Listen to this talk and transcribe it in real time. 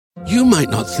You might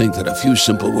not think that a few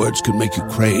simple words could make you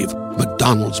crave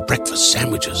McDonald's breakfast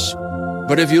sandwiches.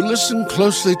 But if you listen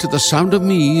closely to the sound of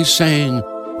me saying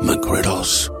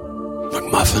McGriddles,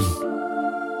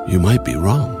 McMuffin, you might be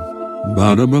wrong.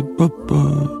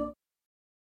 Ba-da-ba-ba-ba.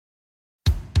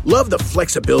 Love the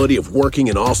flexibility of working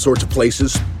in all sorts of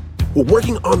places? Well,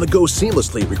 working on the go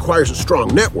seamlessly requires a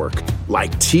strong network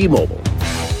like T-Mobile.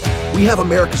 We have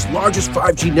America's largest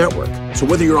 5G network, so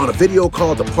whether you're on a video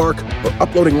call at the park or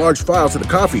uploading large files at a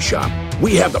coffee shop,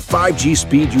 we have the 5G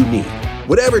speed you need.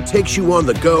 Whatever takes you on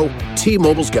the go,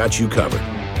 T-Mobile's got you covered.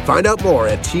 Find out more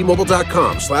at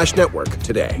T-Mobile.com/network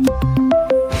today.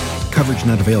 Coverage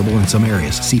not available in some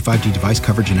areas. See 5G device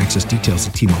coverage and access details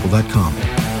at T-Mobile.com.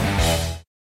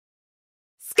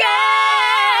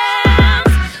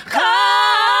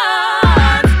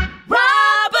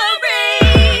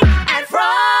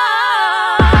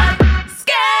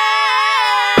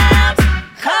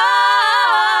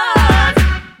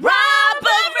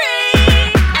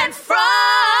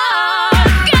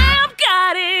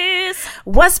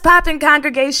 What's poppin',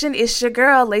 congregation? It's your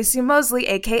girl, Lacey Mosley,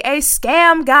 aka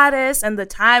Scam Goddess, and the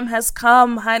time has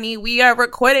come, honey. We are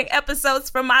recording episodes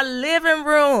from my living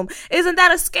room. Isn't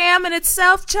that a scam in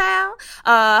itself, child?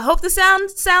 Hope the sound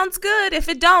sounds good. If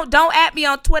it don't at me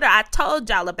on Twitter. I told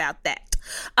y'all about that.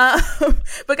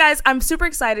 But guys, I'm super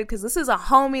excited because this is a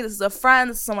homie, this is a friend,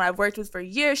 this is someone I've worked with for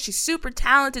years. She's super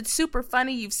talented, super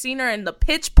funny. You've seen her in the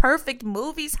Pitch Perfect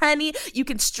movies, honey. You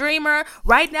can stream her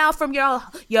right now from your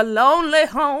lonely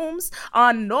homes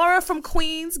on Nora from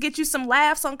Queens. Get you some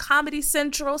laughs on Comedy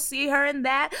Central. See her in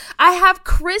that. I have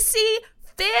Chrissie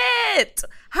Fit.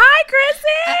 Hi,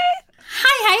 Chrissie.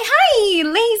 Hi,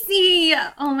 Lacey.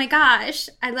 Oh my gosh,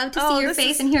 I love to see your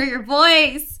face and hear your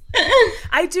voice.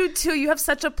 I do too. You have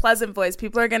such a pleasant voice.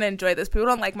 People are gonna enjoy this. People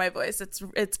don't like my voice.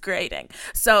 It's grating.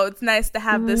 So it's nice to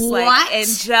have this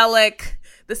angelic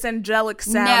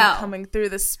sound coming through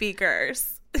the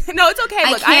speakers. No, it's okay.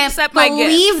 Look, I accept my gift. I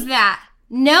can't believe that.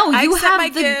 No, you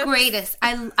have the greatest.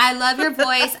 I love your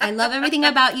voice. I love everything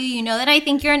about you. You know that I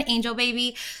think you're an angel,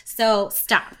 baby. So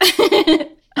stop.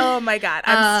 Oh my God.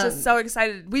 I'm just so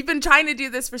excited. We've been trying to do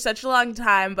this for such a long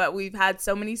time, but we've had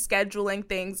so many scheduling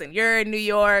things, and you're in New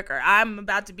York or I'm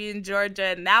about to be in Georgia,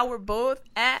 and now we're both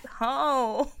at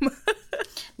home.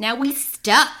 Now we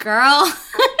stuck, girl.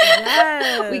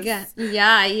 Yes. We got,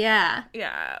 yeah.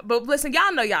 Yeah. But listen,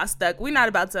 y'all know y'all stuck. We're not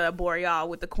about to bore y'all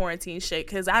with the quarantine shit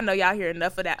because I know y'all hear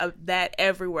enough of that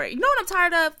everywhere. You know what I'm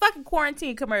tired of? Fucking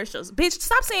quarantine commercials. Bitch,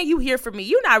 stop saying you here for me.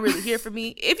 You not really here for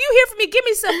me. If you here for me, give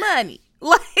me some money.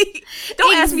 Like,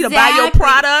 don't ask me to buy your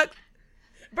product.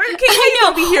 Burger King, you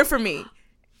gonna be here for me.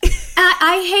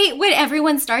 I hate when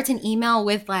everyone starts an email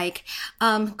with like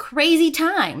crazy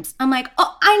times. I'm like,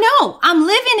 oh, I know, I'm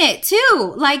living it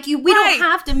too. Like we don't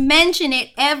have to mention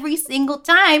it every single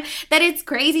time that it's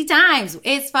crazy times.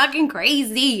 It's fucking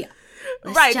crazy.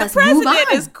 Right, the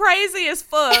president is crazy as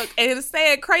fuck and is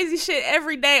saying crazy shit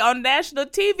every day on national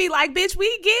TV. Like, bitch, we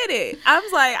get it. I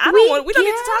was like, we don't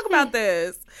need to talk about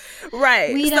this.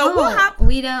 Right. We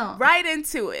don't. Right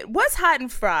into it. What's hot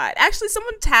and fried? Actually,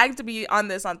 someone tagged me on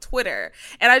this on Twitter,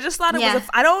 and I just thought it was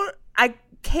I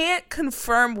can't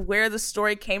confirm where the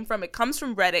story came from. It comes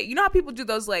from Reddit. You know how people do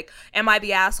those, like, am I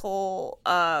the asshole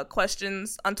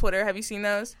questions on Twitter? Have you seen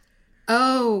those?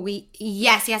 Oh,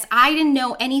 yes. I didn't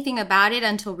know anything about it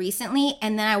until recently,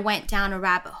 and then I went down a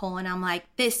rabbit hole, and I'm like,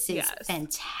 this is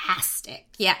fantastic.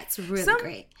 Yeah, it's really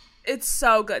great. It's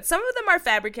so good. Some of them are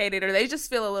fabricated or they just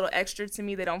feel a little extra to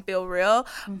me. They don't feel real.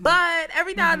 Mm-hmm. But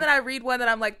every now and then I read one that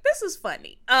I'm like, this is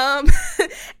funny. And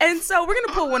so we're going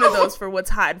to pull one of those for what's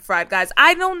hot and fried, guys.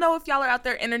 I don't know if y'all are out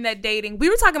there internet dating. We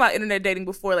were talking about internet dating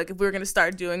before, like if we were going to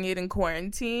start doing it in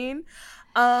quarantine.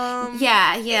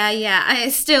 Yeah.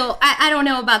 I don't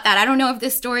know about that. I don't know if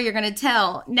this story you're going to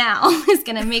tell now is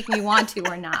going to make me want to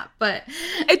or not, but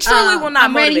it truly will not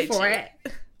motivate you. I'm ready for it.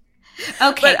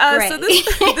 Okay, great. So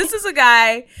this is a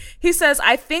guy. He says,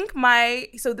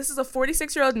 so this is a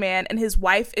 46-year-old man and his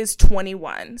wife is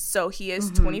 21. So he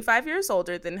is 25 years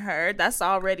older than her. That's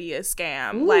already a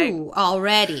scam. Ooh,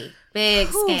 already. Big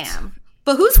scam.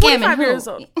 But who's scamming who? Years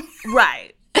old.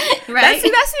 Right. Right.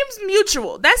 That seems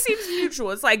mutual.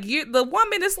 It's like the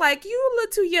woman is like, you a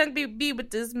little too young to be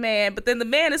with this man. But then the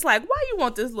man is like, why you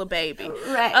want this little baby?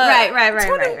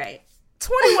 Right.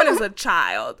 21 is a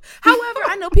child. However,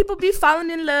 I know people be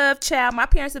falling in love, child. My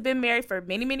parents have been married for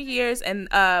many, many years, and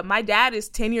my dad is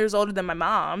 10 years older than my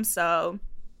mom, so...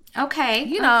 Okay,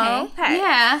 you know, okay. Hey.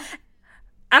 Yeah.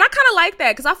 And I kind of like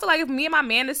that, because I feel like if me and my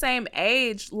man the same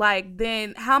age, like,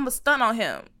 then how I'm going to stunt on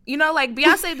him? You know, like,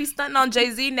 Beyonce be stunting on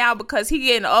Jay-Z now because he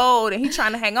getting old and he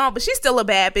trying to hang on, but she's still a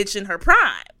bad bitch in her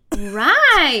prime.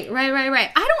 Right.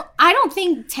 I don't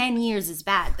think 10 years is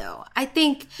bad, though. I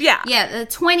think, the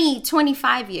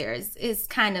 25 years is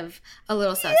kind of a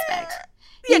little suspect.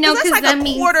 Yeah, that's like a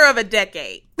quarter of a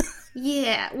decade.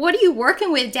 Yeah. What are you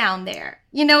working with down there?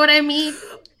 You know what I mean?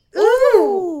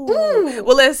 Ooh.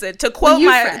 Well, listen, to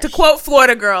quote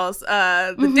Florida girls,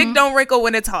 the dick don't wrinkle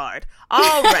when it's hard.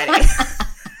 Already.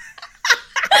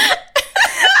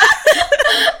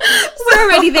 We're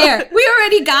already there. We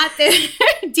already got there.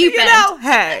 Deep end.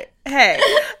 Hey.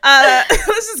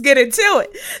 Let's just get into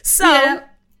it. So,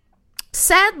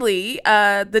 sadly,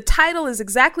 the title is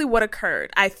exactly what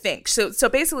occurred, I think. So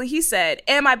basically, he said,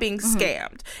 "Am I being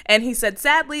scammed?" And he said,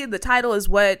 "Sadly, the title is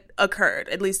what occurred,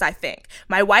 at least I think.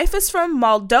 My wife is from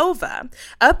Moldova.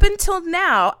 Up until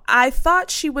now, I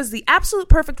thought she was the absolute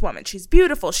perfect woman. She's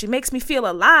beautiful. She makes me feel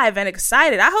alive and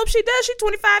excited. I hope she does. She's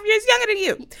 25 years younger than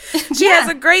you. She has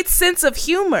a great sense of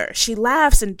humor. She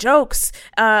laughs and jokes,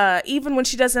 even when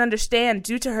she doesn't understand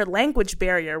due to her language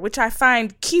barrier, which I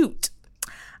find cute."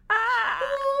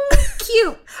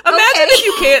 Cute. Imagine if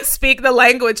you can't speak the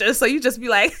languages, so you just be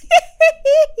like,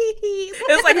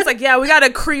 it's like, yeah, we gotta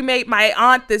cremate my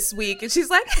aunt this week, and she's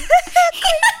like, cremation.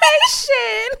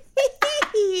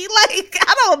 Like,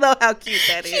 I don't know how cute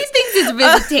that is. She thinks it's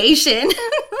visitation.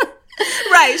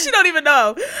 Right? She don't even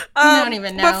know. Don't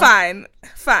even know. But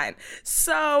fine.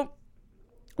 So,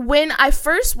 when I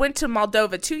first went to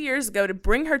Moldova 2 years ago to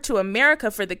bring her to America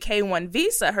for the K-1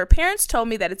 visa, her parents told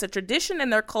me that it's a tradition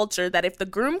in their culture that if the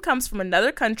groom comes from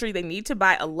another country, they need to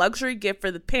buy a luxury gift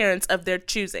for the parents of their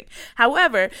choosing.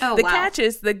 However, catch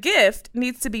is the gift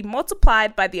needs to be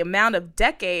multiplied by the amount of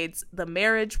decades the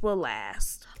marriage will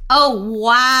last. Oh,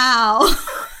 wow.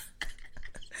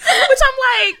 Which I'm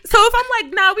like, so if I'm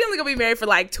like, nah, we only gonna be married for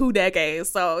like 2 decades,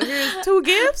 so here's 2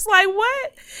 gifts. Like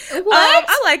what?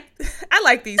 I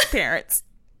like these parents.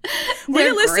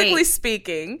 Realistically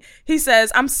speaking, he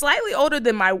says, I'm slightly older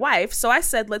than my wife, so I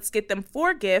said let's get them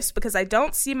 4 gifts because I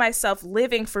don't see myself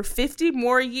living for 50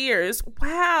 more years.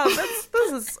 Wow, this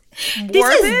is morbid.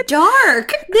 This is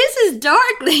dark. This is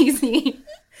dark, Lacey.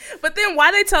 But then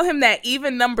why they tell him that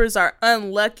even numbers are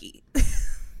unlucky?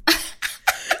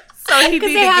 So he needs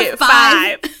to get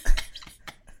 5.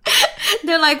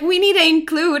 They're like, we need to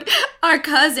include our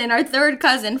third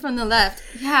cousin from the left.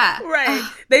 Yeah. Right.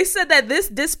 They said that this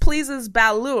displeases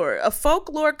Balur, a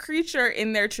folklore creature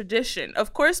in their tradition.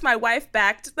 Of course, my wife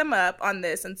backed them up on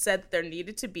this and said that there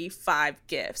needed to be 5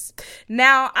 gifts.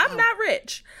 Now, I'm not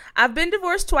rich. I've been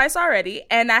divorced twice already,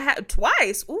 and I have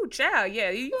twice. Ooh, child.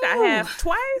 Yeah, you got half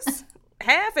twice,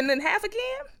 half, and then half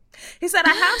again. He said,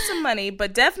 I have some money,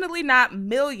 but definitely not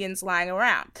millions lying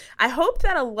around. I hope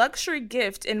that a luxury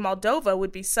gift in Moldova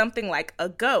would be something like a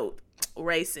goat.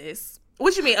 Racist.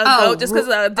 What you mean, a goat? Just because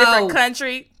of a different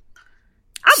country?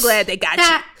 I'm glad they got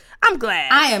you. I'm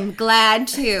glad. I am glad,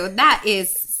 too. That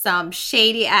is some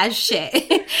shady ass shit.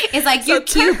 It's like, you're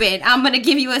Cuban. I'm going to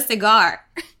give you a cigar.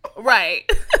 Right.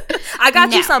 I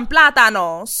got you some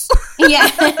plátanos. Yeah.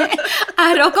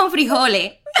 Arroz con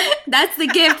frijoles. That's the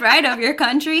gift, right, of your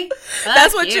country?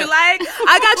 That's what you like?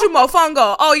 I got you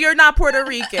mofongo. Oh, you're not Puerto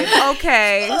Rican.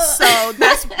 Okay, so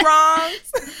that's wrong.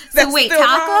 So wait,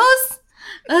 tacos?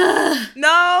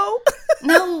 No.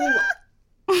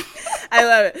 I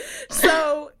love it.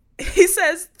 So he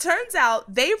says, turns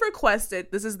out they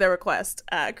requested, this is their request,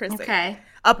 Chrissie. Okay.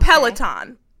 A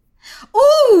Peloton.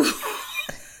 Ooh.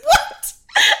 What?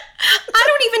 I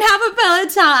don't even have a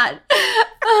Peloton.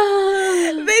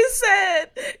 They said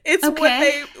it's what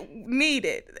they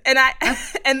needed,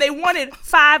 and they wanted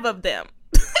 5 of them.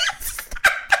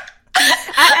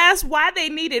 I asked why they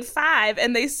needed 5,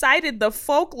 and they cited the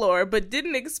folklore, but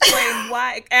didn't explain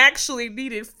why it actually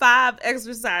needed 5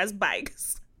 exercise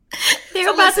bikes.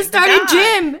 They're about to start a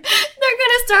gym. They're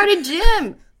gonna start a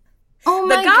gym. Oh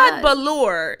my God. The god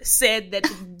Balur said that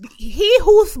he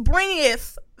who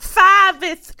bringeth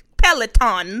 5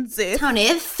 Pelotons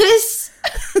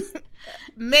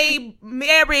may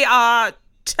marry our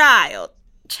child.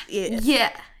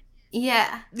 Yeah.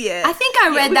 I think I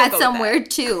read that somewhere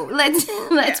too.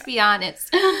 Let's be honest.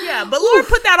 Yeah, Balur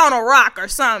put that on a rock or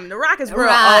something. The rock is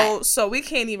real old, so we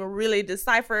can't even really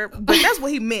decipher. But that's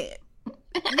what he meant.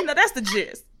 That's the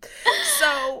gist.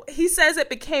 So he says it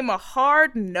became a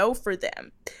hard no for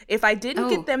them if I didn't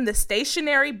get them the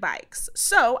stationary bikes.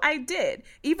 So I did.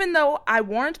 Even though I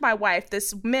warned my wife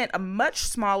this meant a much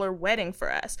smaller wedding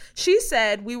for us. She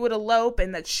said we would elope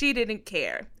and that she didn't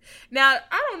care. Now,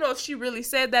 I don't know if she really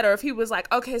said that or if he was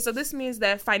like, okay, so this means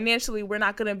that financially we're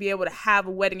not going to be able to have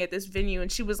a wedding at this venue.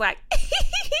 And she was like, because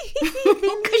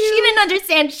she didn't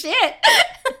understand shit.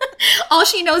 All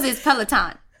she knows is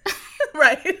Peloton.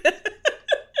 Right.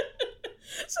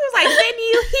 was like, then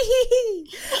you,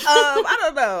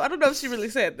 I don't know if she really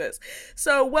said this.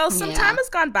 So, well, some time has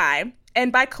gone by,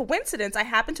 and by coincidence, I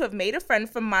happen to have made a friend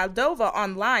from Moldova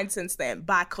online since then.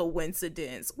 By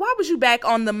coincidence. Why was you back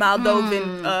on the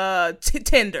Moldovan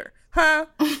Tinder? Huh?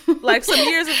 Like some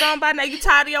years have gone by, now you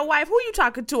tired of your wife? Who you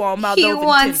talking to on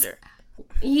Moldovan Tinder?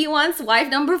 He wants wife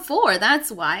number 4,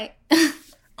 that's why.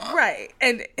 Right.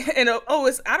 And I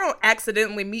don't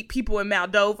accidentally meet people in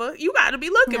Moldova. You got to be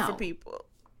looking for people.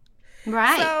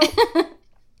 Right. So,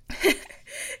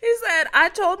 he said, I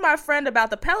told my friend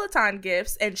about the Peloton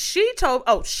gifts, and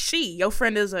your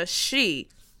friend is a she.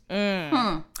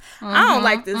 I don't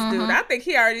like this dude. I think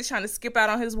he already trying to skip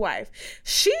out on his wife.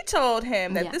 She told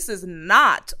him that this is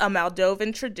not a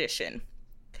Moldovan tradition.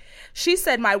 She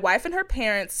said my wife and her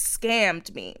parents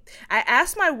scammed me. I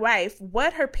asked my wife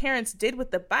what her parents did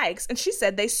with the bikes, and she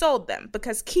said they sold them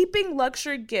because keeping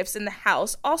luxury gifts in the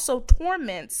house also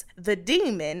torments the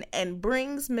demon and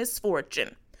brings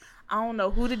misfortune. I don't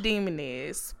know who the demon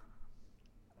is.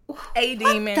 A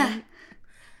demon.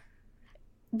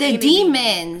 The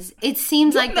demons. It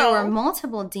seems like there were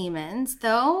multiple demons,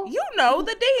 though. You know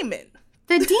the demon.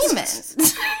 The demons.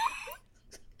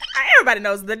 Everybody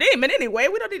knows the demon anyway.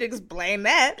 We don't need to explain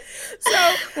that.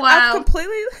 So wow.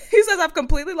 He says, I've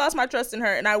completely lost my trust in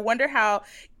her, and I wonder how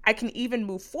I can even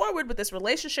move forward with this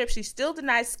relationship. She still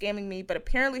denies scamming me, but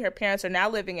apparently her parents are now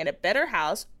living in a better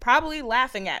house, probably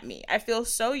laughing at me. I feel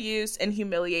so used and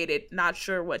humiliated, not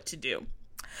sure what to do.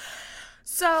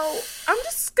 So I'm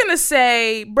just going to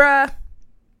say, bruh,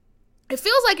 it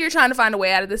feels like you're trying to find a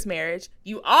way out of this marriage.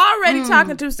 You already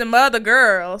talking to some other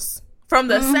girls from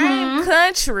the same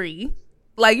country.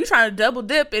 Like, you trying to double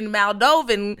dip in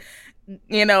Moldovan,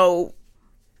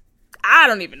 I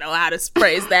don't even know how to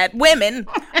phrase that. Women.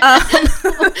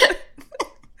 I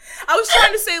was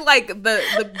trying to say, like,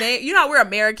 the name, you know how we're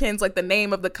Americans, like the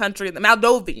name of the country, the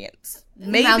Moldovians.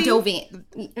 Maybe. Moldovan.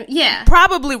 Yeah.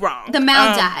 Probably wrong. The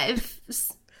Maldives.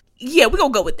 Yeah, we're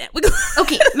going to go with that.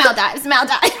 Okay, Maldives.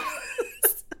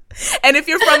 And if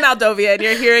you're from Moldova and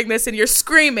you're hearing this and you're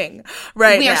screaming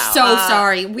right now. We are so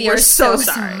sorry. We are so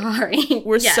sorry.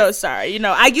 We're so sorry.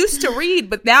 I used to read,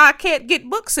 but now I can't get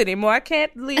books anymore. I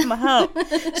can't leave my home.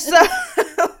 So that's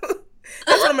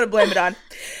what I'm going to blame it on.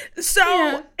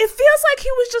 So it feels like he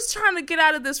was just trying to get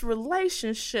out of this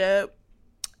relationship.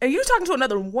 And you're talking to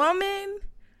another woman?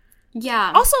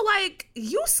 Yeah. Also, like,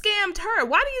 you scammed her.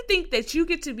 Why do you think that you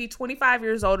get to be 25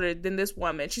 years older than this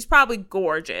woman? She's probably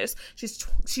gorgeous.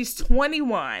 She's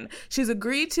 21. She's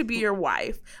agreed to be your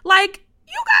wife. Like,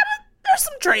 there's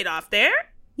some trade-off there.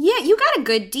 Yeah, you got a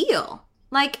good deal.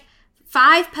 Like,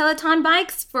 5 Peloton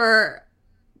bikes for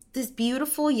this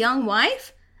beautiful young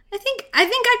wife? I think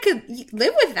I could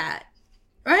live with that.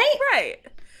 Right? Right.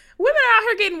 Women out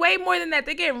here getting way more than that.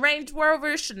 They're getting Range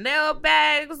Rover, Chanel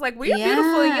bags. Like, when you're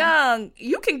beautiful and young,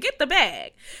 you can get the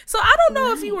bag. So I don't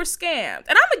know if you were scammed. And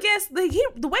I'm going to guess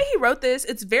the way he wrote this,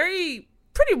 it's pretty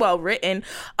well written.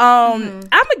 I'm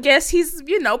going to guess he's,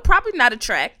 probably not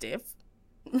attractive.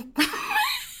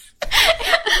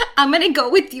 I'm going to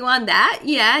go with you on that.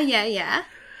 Yeah.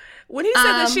 When he said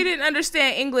that she didn't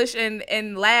understand English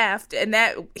and laughed and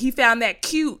that he found that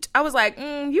cute, I was like,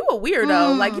 you a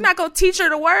weirdo. Like, you're not going to teach her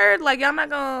the word? Like, y'all not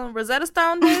going to Rosetta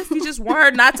Stone this? You just want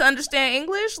her not to understand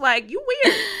English? Like, you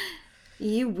weird.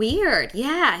 You weird.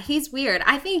 Yeah, he's weird.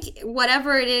 I think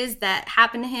whatever it is that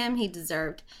happened to him, he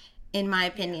deserved, in my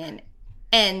opinion.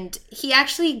 And he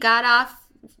actually got off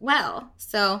well.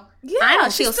 So I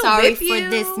don't feel sorry for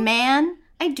this man.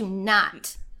 I do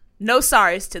not. No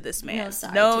sorries to this man.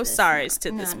 No sorries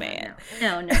to this man.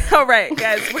 No. All right,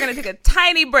 guys, we're going to take a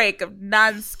tiny break of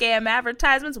non-scam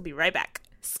advertisements. We'll be right back.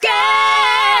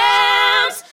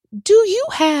 Scams! Do you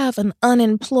have an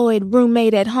unemployed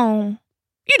roommate at home?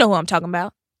 You know who I'm talking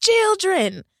about.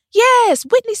 Children. Yes,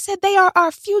 Whitney said they are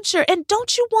our future, and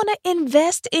don't you want to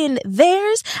invest in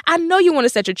theirs? I know you want to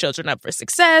set your children up for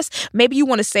success. Maybe you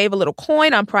want to save a little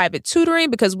coin on private tutoring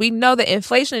because we know that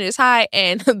inflation is high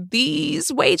and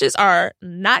these wages are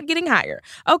not getting higher,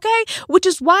 okay? Which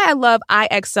is why I love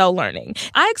IXL Learning.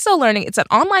 IXL Learning, it's an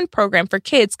online program for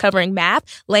kids covering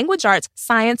math, language arts,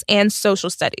 science, and social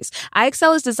studies.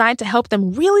 IXL is designed to help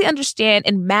them really understand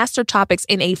and master topics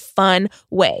in a fun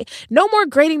way. No more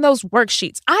grading those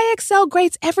worksheets. IXL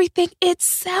grades everything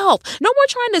itself. No more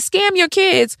trying to scam your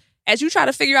kids as you try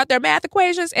to figure out their math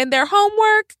equations and their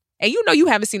homework. And you know you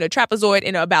haven't seen a trapezoid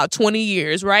in about 20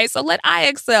 years, right? So let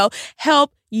IXL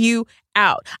help you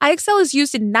out. IXL is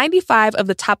used in 95 of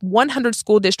the top 100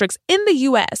 school districts in the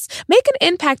U.S. Make an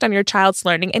impact on your child's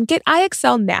learning and get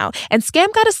IXL now. And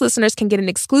Scam Goddess listeners can get an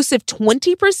exclusive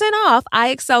 20% off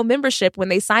IXL membership when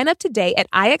they sign up today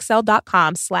at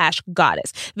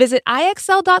IXL.com/goddess. Visit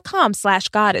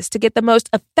IXL.com/goddess to get the most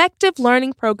effective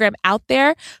learning program out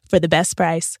there for the best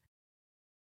price.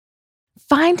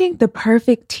 Finding the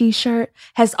perfect t-shirt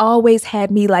has always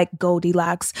had me like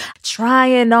Goldilocks,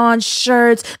 trying on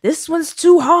shirts. This one's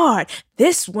too hard.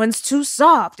 This one's too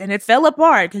soft, and it fell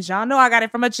apart because y'all know I got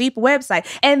it from a cheap website.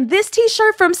 And this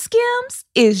t-shirt from Skims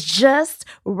is just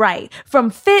right. From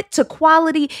fit to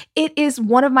quality, it is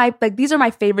one of my, these are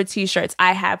my favorite t-shirts.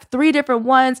 I have 3 different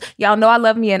ones. Y'all know I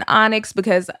love me an onyx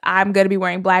because I'm going to be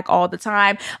wearing black all the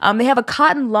time. They have a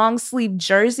cotton long sleeve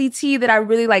jersey tee that I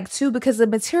really like too because the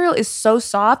material is so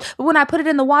soft. But when I put it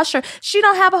in the washer, she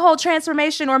don't have a whole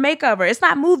transformation or makeover. It's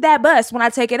not move that bust when I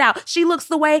take it out. She looks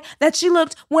the way that she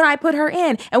looked when I put her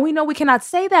in. And we know we cannot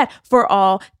say that for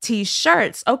all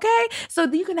t-shirts, okay? So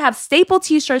you can have staple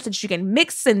t-shirts that you can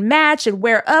mix and match and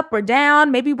wear up or down.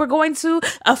 Maybe we're going to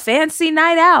a fancy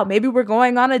night out. Maybe we're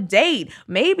going on a date.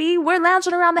 Maybe we're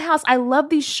lounging around the house. I love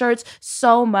these shirts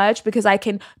so much because I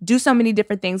can do so many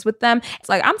different things with them. It's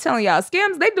like, I'm telling y'all,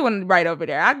 Skims, they doing it right over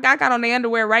there. I got on their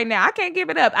underwear right now. I can't give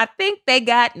it up. I think they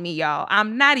got me, y'all.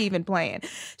 I'm not even playing.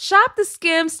 Shop the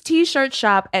Skims t-shirt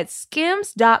shop at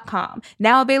skims.com.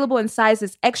 Now available in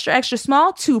sizes extra, extra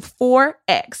small to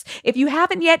 4X. If you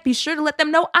haven't yet, be sure to let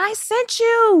them know I sent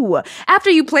you.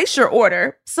 After you place your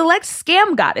order, select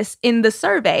Scam Goddess in the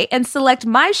survey and select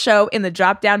my show in the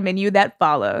drop-down menu that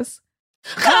follows.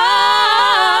 All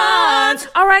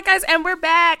right, guys, and we're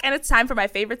back, and it's time for my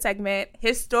favorite segment,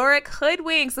 Historic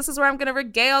Hoodwinks. This is where I'm going to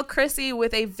regale Chrissie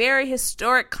with a very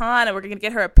historic con, and we're going to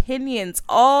get her opinions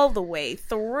all the way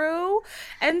through.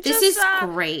 And this is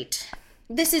great.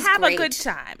 This is have great. A good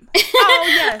time. Oh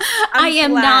yes, I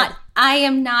am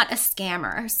not a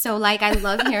scammer, so like I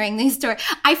love hearing these stories.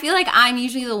 I feel like I'm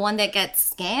usually the one that gets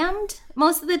scammed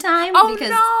most of the time. Oh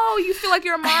because no, you feel like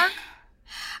you're a mark?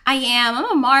 I am.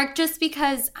 I'm a mark just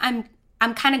because I'm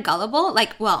kind of gullible.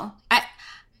 Like, well,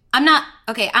 I'm not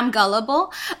okay. I'm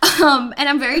gullible, and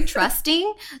I'm very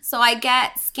trusting. So I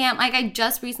get scammed. Like I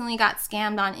just recently got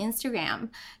scammed on Instagram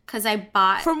because I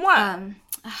bought from what?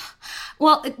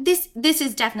 Well, this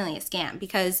is definitely a scam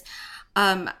because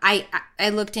I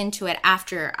looked into it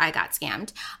after I got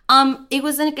scammed. It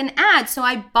was like an ad, so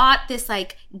I bought this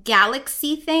like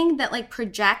galaxy thing that like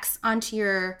projects onto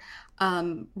your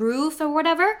roof or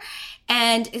whatever,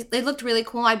 and it looked really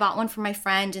cool. I bought one for my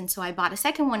friend, and so I bought a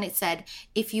second one. It said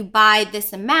if you buy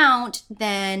this amount,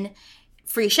 then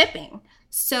free shipping.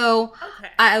 So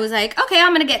I was like, okay,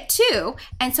 I'm gonna get 2,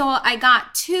 and so I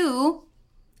got 2.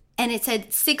 And it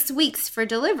said 6 weeks for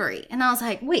delivery. And I was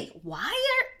like, wait, why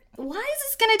is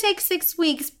this going to take 6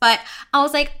 weeks? But I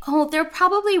was like, oh, they're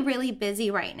probably really busy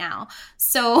right now.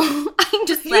 So I'm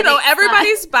just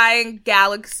everybody's buying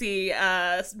Galaxy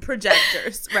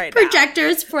projectors right now.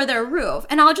 Projectors for their roof.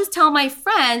 And I'll just tell my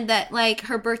friend that like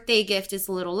her birthday gift is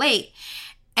a little late.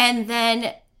 And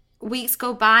then weeks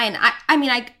go by and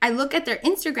I look at their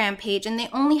Instagram page and they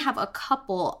only have a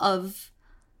couple of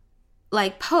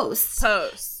like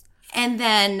posts. And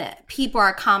then people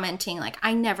are commenting like,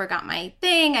 I never got my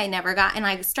thing. And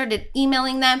I started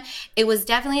emailing them. It was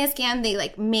definitely a scam. They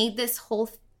like made this whole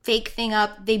fake thing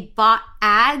up. They bought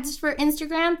ads for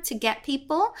Instagram to get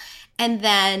people and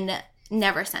then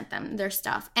never sent them their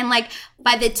stuff. And like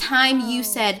by the time you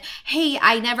said, hey,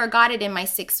 I never got it in my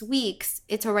 6 weeks,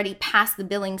 it's already past the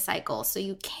billing cycle. So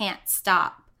you can't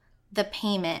stop the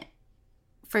payment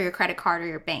for your credit card or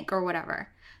your bank or whatever.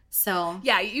 So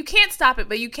yeah, you can't stop it,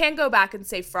 but you can go back and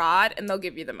say fraud, and they'll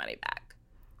give you the money back.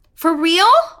 For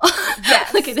real?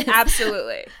 Yes, look at this.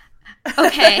 Absolutely.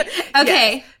 Okay.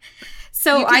 Yes.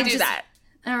 So you can do that.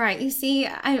 All right. You see,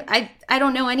 I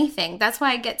don't know anything. That's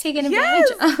why I get taken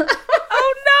advantage of.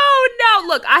 Oh, no.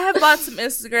 Look, I have bought some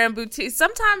Instagram boutiques.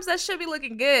 Sometimes that should be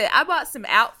looking good. I bought some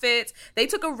outfits. They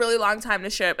took a really long time to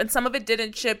ship, and some of it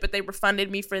didn't ship, but they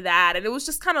refunded me for that. And it was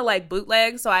just kind of like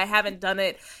bootleg, so I haven't done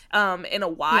it in a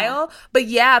while. Yeah. But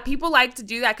yeah, people like to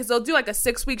do that because they'll do like a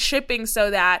 6-week shipping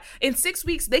so that in 6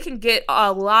 weeks they can get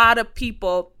a lot of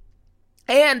people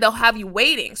And they'll have you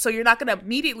waiting. So you're not going to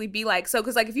immediately be like, so,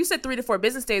 because like if you said 3 to 4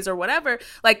 business days or whatever,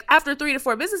 like after 3 to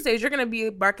 4 business days, you're going to be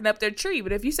barking up their tree.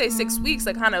 But if you say 6 weeks,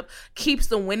 that kind of keeps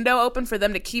the window open for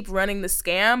them to keep running the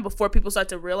scam before people start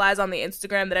to realize on the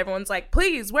Instagram that everyone's like,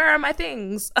 please, where are my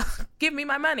things? Give me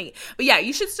my money. But yeah,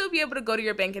 you should still be able to go to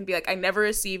your bank and be like, I never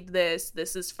received this.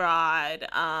 This is fraud.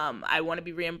 I want to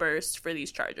be reimbursed for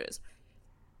these charges.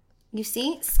 You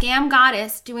see, scam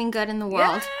goddess doing good in the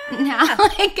world. Yeah. Now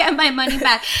I get my money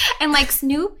back. And like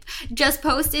Snoop just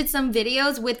posted some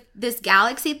videos with this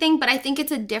Galaxy thing, but I think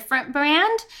it's a different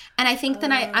brand. And I think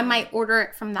that I might order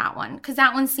it from that one because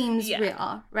that one seems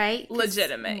real, right?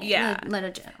 Legitimate,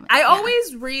 legitimate. I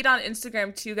always read on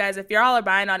Instagram too, guys. If y'all are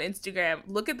buying on Instagram,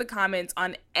 look at the comments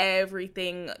on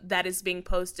everything that is being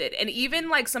posted. And even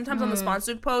like sometimes on the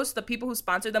sponsored posts, the people who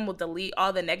sponsored them will delete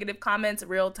all the negative comments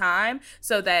real time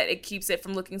so that it keeps it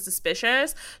from looking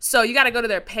suspicious. So you got to go to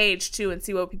their page too and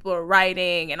see what people are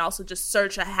writing, and also just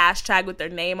search a hashtag with their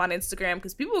name on Instagram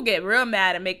because people get real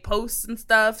mad and make posts and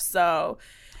stuff. So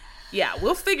yeah,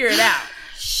 we'll figure it out.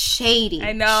 Shady.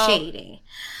 I know. Shady.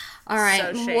 All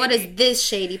right. So what does this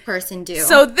shady person do?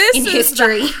 So this is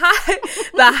history?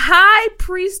 The high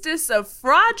priestess of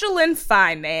fraudulent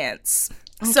finance.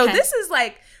 Okay. So this is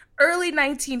like early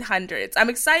 1900s. I'm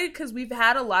excited because we've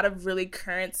had a lot of really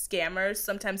current scammers,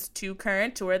 sometimes too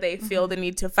current to where they feel the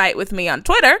need to fight with me on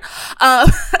Twitter.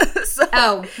 So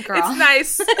girl. It's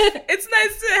nice. It's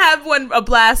nice to have a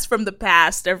blast from the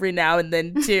past every now and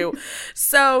then too.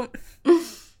 So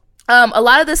a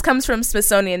lot of this comes from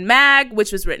Smithsonian Mag,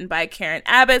 which was written by Karen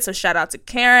Abbott. So shout out to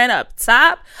Karen up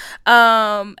top.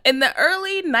 In the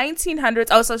early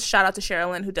 1900s, also shout out to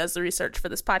Sherilyn, who does the research for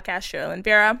this podcast, Sherilyn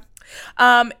Vera.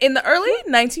 In the early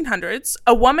 1900s,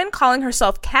 a woman calling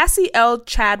herself Cassie L.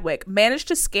 Chadwick managed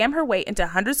to scam her way into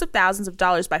hundreds of thousands of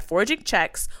dollars by forging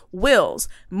checks, wills,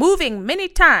 moving many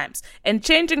times, and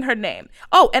changing her name.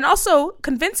 Oh, and also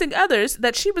convincing others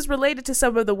that she was related to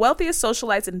some of the wealthiest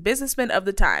socialites and businessmen of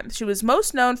the time. She was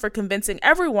most known for convincing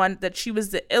everyone that she was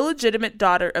the illegitimate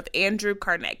daughter of Andrew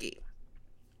Carnegie.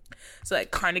 So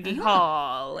like Carnegie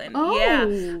Hall and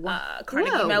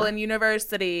Carnegie Mellon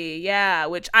University,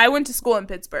 which I went to school in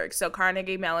Pittsburgh, so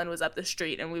Carnegie Mellon was up the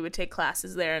street and we would take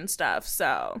classes there and stuff.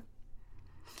 So,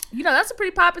 that's a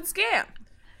pretty poppin' scam.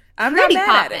 I'm pretty not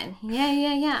mad at it.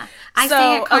 Yeah. I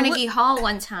stayed at Carnegie Hall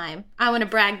one time. I want to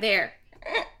brag there.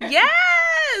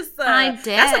 Yes, I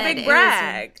did. That's a big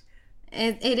brag.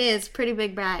 It is pretty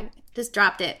big brag. Just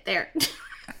dropped it there.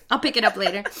 I'll pick it up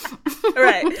later.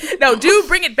 Right. No, do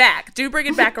bring it back. Do bring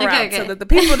it back around so that the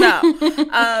people know.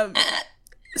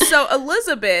 So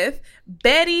Elizabeth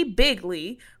Betty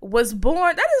Bigley was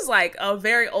born. That is like a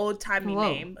very old-timey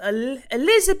name.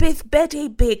 Elizabeth Betty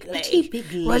Bigley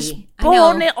was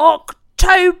born in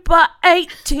October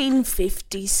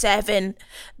 1857,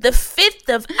 the fifth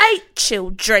of 8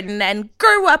 children, and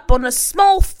grew up on a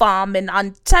small farm in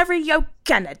Ontario,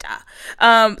 Canada.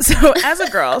 So as a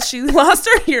girl, she lost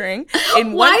her hearing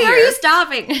in 1 year. Why are you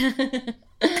stopping?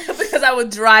 Because I would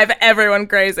drive everyone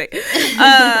crazy. She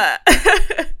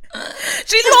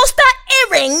lost her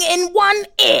earring in 1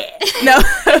 ear. No.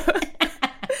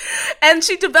 And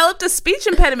she developed a speech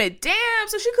impediment. Damn,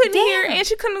 so she couldn't hear and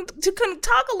she couldn't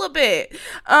talk a little bit,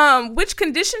 which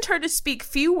conditioned her to speak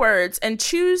few words and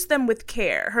choose them with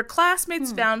care. Her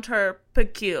classmates found her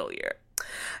peculiar.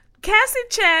 Cassie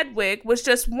Chadwick was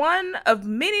just one of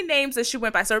many names that she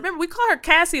went by. So remember, we call her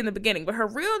Cassie in the beginning, but her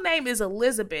real name is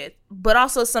Elizabeth, but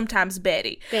also sometimes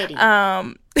Betty.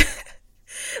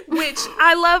 Which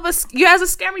I love. You as a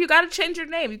scammer, you got to change your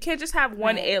name. You can't just have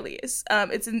one alias.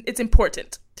 It's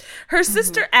important. Her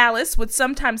sister Alice would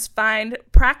sometimes find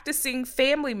practicing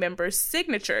family members'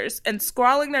 signatures and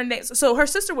scrawling their names. So her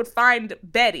sister would find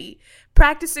Betty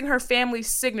practicing her family's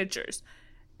signatures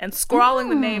and scrawling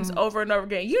the names over and over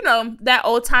again. You know, that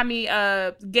old-timey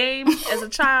game as a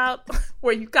child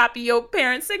where you copy your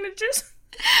parents' signatures.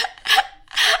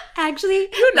 Actually,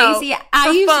 Lacey,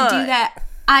 I used to do that.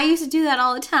 I used to do that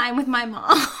all the time with my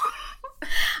mom.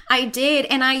 I did.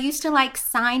 And I used to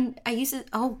sign.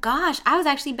 Oh gosh, I was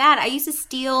actually bad. I used to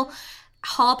steal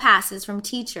hall passes from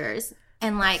teachers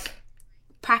and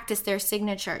practice their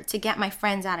signature to get my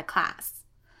friends out of class.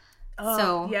 Oh,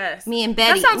 so yes. Me and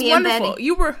Betty. That sounds wonderful.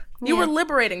 You were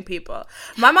liberating people.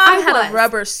 My mom had a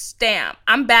rubber stamp.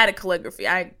 I'm bad at calligraphy.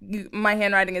 My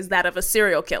handwriting is that of a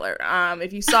serial killer.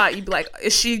 If you saw it, you'd be like,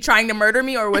 is she trying to murder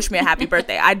me or wish me a happy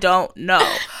birthday? I don't know.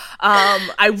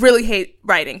 I really hate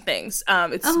writing things.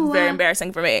 It's very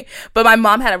embarrassing for me. But my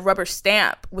mom had a rubber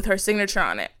stamp with her signature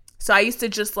on it. So I used to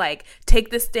just like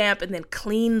take the stamp and then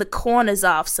clean the corners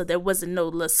off so there wasn't no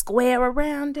little square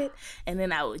around it. And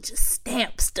then I would just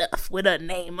stamp stuff with her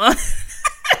name on it.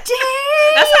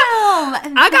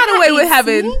 Damn! I got away with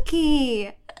having...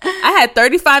 Sneaky. I had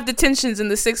 35 detentions in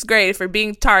the 6th grade for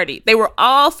being tardy. They were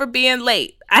all for being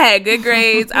late. I had good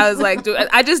grades. I was like, dude,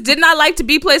 I just did not like to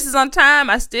be places on time.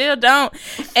 I still don't.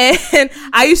 And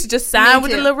I used to just sign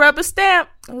with a little rubber stamp.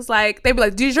 I was like, they'd be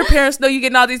like, did your parents know you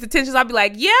getting all these detentions? I'd be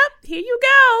like, yep, here you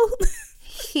go.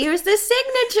 Here's the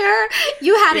signature.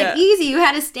 You had it easy. You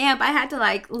had a stamp. I had to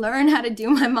like learn how to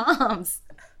do my mom's.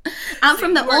 I'm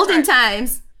from the olden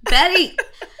times. Betty.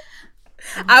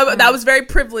 I was very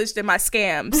privileged in my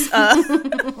scams.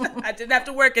 I didn't have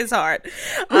to work as hard.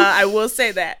 I will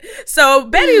say that. So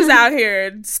Betty was out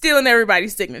here stealing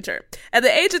everybody's signature. At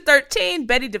the age of 13,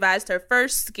 Betty devised her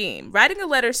first scheme, writing a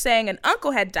letter saying an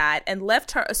uncle had died and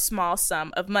left her a small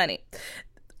sum of money.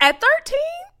 At 13?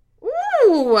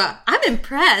 Ooh, I'm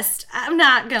impressed. I'm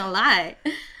not gonna lie.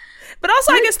 But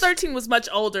also, I guess 13 was much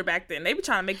older back then. They were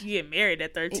trying to make you get married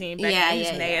at 13 back in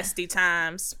these nasty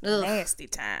times. Ugh. Nasty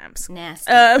times.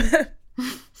 Nasty.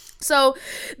 So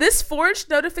this forged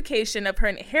notification of her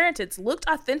inheritance looked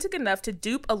authentic enough to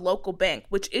dupe a local bank,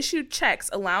 which issued checks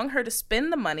allowing her to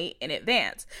spend the money in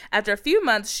advance. After a few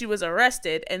months, she was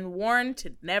arrested and warned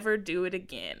to never do it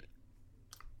again.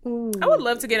 Ooh. I would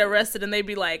love to get arrested and they'd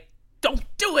be like, don't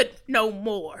do it no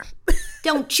more.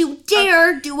 Don't you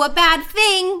dare do a bad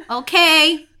thing,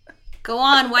 okay? Go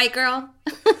on, white girl.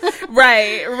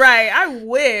 Right. I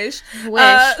wish.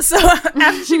 So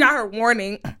after she got her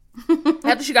warning,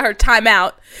 after she got her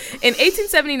timeout, in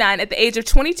 1879, at the age of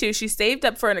 22, she saved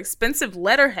up for an expensive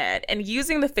letterhead and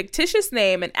using the fictitious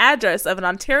name and address of an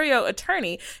Ontario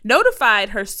attorney, notified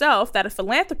herself that a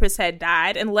philanthropist had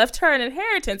died and left her an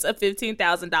inheritance of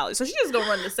 $15,000. So she's just going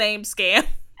to run the same scam.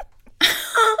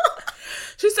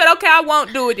 She said, okay, I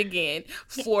won't do it again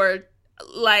for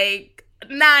like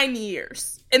 9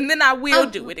 years. And then I will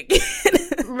do it again.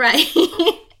 Right.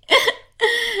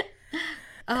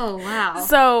 Oh, wow.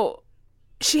 So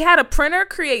she had a printer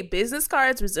create business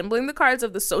cards resembling the cards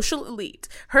of the social elite.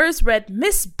 Hers read,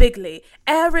 Miss Bigley,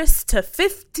 heiress to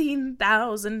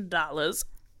 $15,000.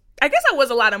 I guess that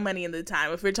was a lot of money in the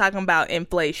time if we're talking about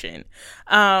inflation.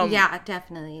 Yeah,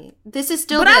 definitely. This is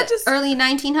still the early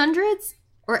 1900s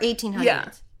or 1800s? Yeah.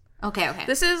 Okay.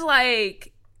 This is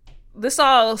like, this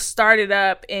all started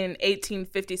up in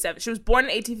 1857. She was born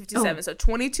in 1857, so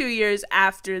 22 years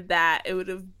after that, it would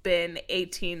have been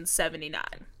 1879.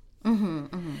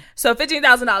 So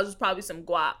 $15,000 was probably some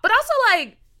guap. But also,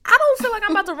 like, I don't feel like I'm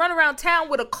about to run around town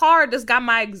with a card that's got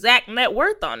my exact net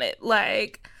worth on it.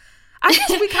 Like, I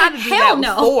guess we kind of do that with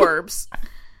Forbes.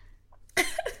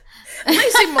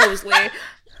 Lacey Mosley,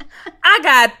 I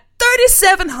got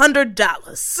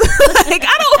 $3,700. Like,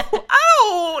 I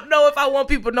don't know if I want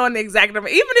people knowing the exact number,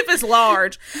 even if it's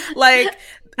large. Like,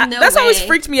 that's always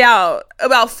freaked me out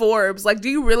about Forbes. Like, do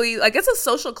you really, like, it's a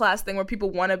social class thing where people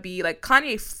want to be, like,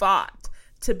 Kanye fought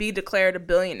to be declared a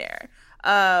billionaire.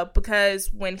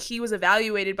 Because when he was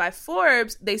evaluated by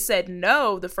Forbes, they said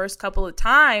no the first couple of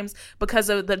times because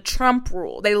of the Trump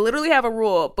rule. They literally have a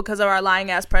rule because of our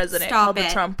lying ass president called the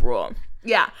Trump rule.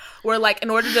 Yeah, where like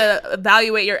in order to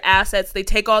evaluate your assets, they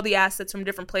take all the assets from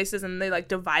different places and they like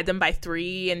divide them by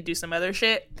 3 and do some other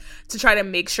shit to try to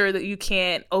make sure that you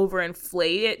can't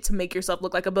overinflate it to make yourself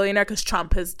look like a billionaire, because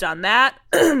Trump has done that.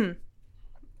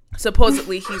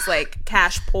 Supposedly he's like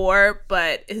cash poor,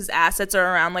 but his assets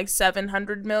are around like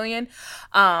 700 million.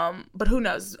 But who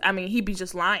knows? I mean, he be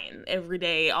just lying every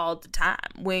day, all the time.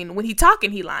 When he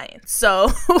talking, he lying. So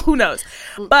who knows?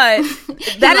 But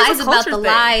that he is lies a about culture the thing.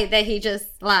 lie that he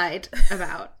just lied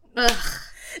about. Ugh.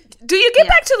 Do you get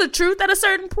back to the truth at a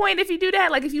certain point if you do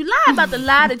that? Like if you lie about the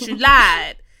lie that you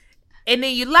lied, and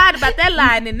then you lied about that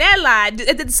lie and then that lie,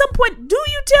 at some point, do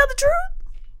you tell the truth?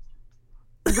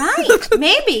 Right,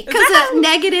 maybe, because a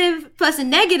negative plus a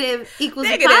negative equals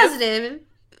a positive.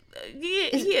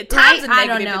 Yeah, times right? I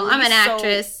don't know. I'm an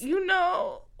actress. So, you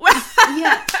know.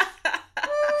 Yeah.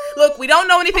 Look, we don't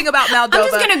know anything about Moldova. I'm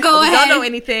just gonna go ahead. We don't know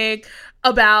anything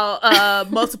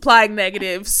about multiplying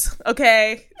negatives.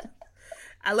 Okay,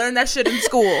 I learned that shit in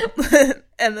school,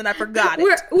 and then I forgot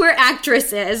it. We're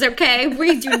actresses, okay?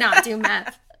 We do not do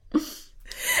math.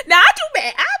 Now I do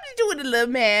math. I be doing a little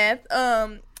math.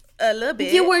 A little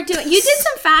bit. You did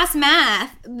some fast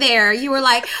math there. You were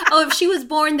like, oh, if she was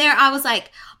born there, I was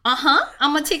like, I'm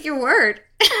gonna take your word.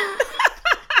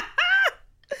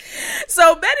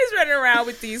 So Betty's running around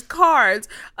with these cards,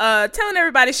 telling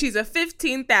everybody she's a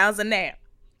 15,000 now.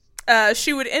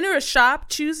 She would enter a shop,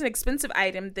 choose an expensive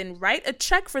item, then write a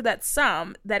check for that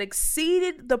sum that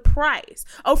exceeded the price.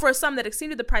 For a sum that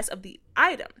exceeded the price of the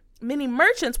item. Many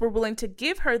merchants were willing to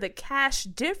give her the cash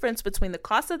difference between the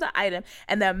cost of the item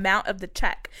and the amount of the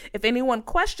check. If anyone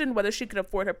questioned whether she could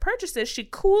afford her purchases, she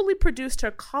coolly produced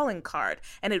her calling card,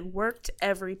 and it worked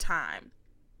every time.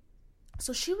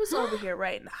 So she was over here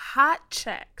writing hot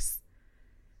checks,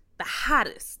 the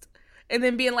hottest, and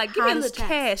then being like, give me the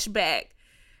cash back.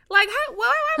 Like,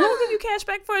 why would I give you cash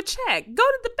back for a check? Go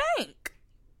to the bank.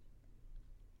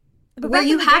 Where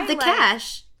you have the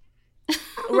cash.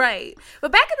 Right.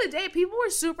 But back in the day, people were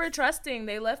super trusting.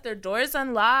 They left their doors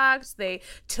unlocked. They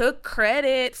took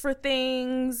credit for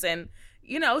things. And,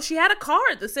 you know, she had a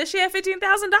card that said she had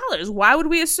 $15,000. Why would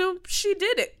we assume she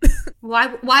did it?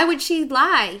 Why would she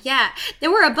lie? Yeah.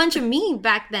 There were a bunch of memes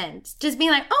back then. Just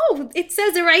being like, oh, it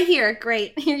says it right here.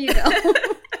 Great. Here you go.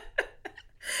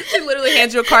 She literally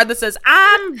hands you a card that says,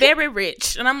 I'm very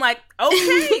rich. And I'm like, okay,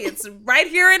 it's right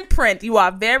here in print. You are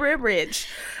very rich.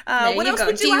 What else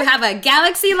would you like? Do you have a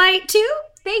Galaxy Light too?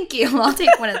 Thank you. I'll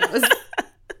take one of those.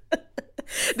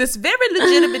 This very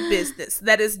legitimate business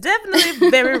that is definitely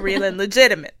very real and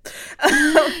legitimate.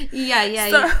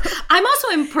 Yeah. I'm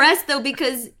also impressed though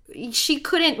because she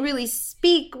couldn't really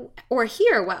speak or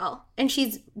hear well. And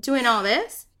she's doing all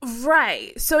this.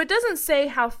 Right. So it doesn't say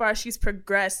how far she's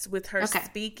progressed with her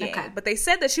speaking, but they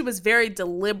said that she was very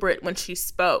deliberate when she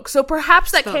spoke. So perhaps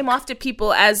that came off to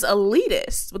people as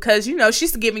elitist because, you know,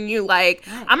 she's giving you like,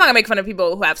 I'm not going to make fun of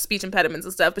people who have speech impediments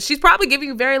and stuff, but she's probably giving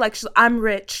you very like, I'm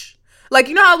rich. Like,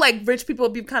 you know how like rich people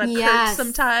be kind of curt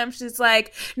sometimes? She's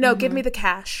like, no, give me the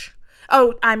cash.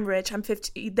 Oh, I'm rich. I'm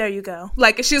 50. There you go.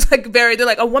 Like, she's like they're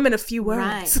like a woman of few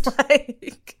words.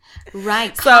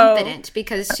 Right. Confident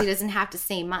because she doesn't have to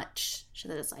say much. She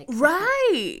was like,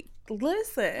 right.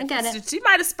 Listen. I get it. She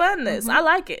might have spun this. I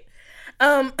like it.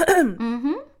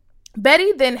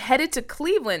 Betty then headed to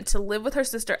Cleveland to live with her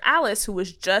sister Alice, who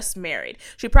was just married.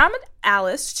 She promised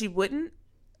Alice she wouldn't.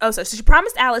 So she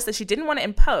promised Alice that she didn't want to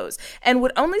impose and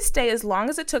would only stay as long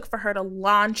as it took for her to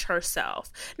launch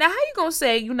herself. Now, how you gonna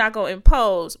say you're not gonna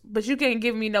impose, but you can't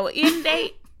give me no end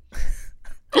date?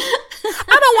 I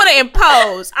don't want to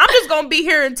impose. I'm just gonna be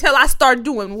here until I start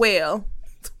doing well.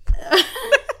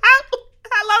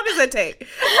 How long does it take?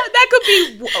 That could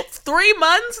be 3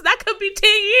 months. That could be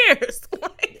 10 years.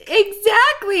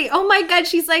 Exactly. Oh my God,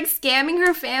 she's like scamming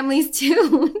her families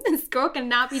too. This girl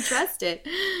cannot be trusted.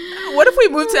 What if we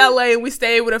moved to LA and we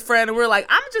stayed with a friend and we're like,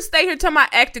 I'm gonna just stay here till my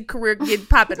acting career get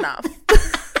popping off.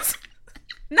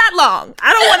 Not long.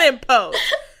 I don't want to impose.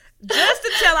 Just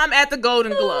until I'm at the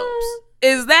Golden Globes.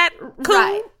 Is that cool?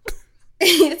 Right.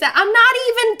 I'm not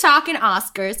even talking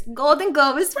Oscars. Golden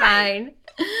Globe is fine.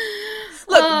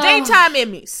 Look, daytime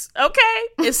Emmys, okay?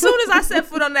 As soon as I set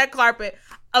foot on that carpet,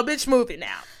 a bitch movie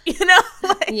now. You know?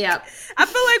 Yep. I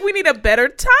feel like we need a better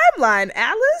timeline,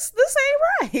 Alice. This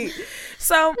ain't right.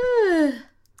 So,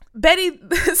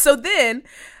 so then,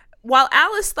 while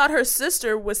Alice thought her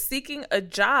sister was seeking a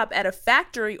job at a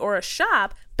factory or a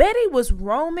shop, Betty was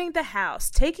roaming the house,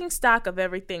 taking stock of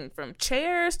everything from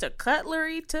chairs to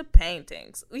cutlery to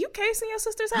paintings. Are you casing your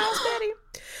sister's house, Betty?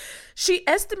 She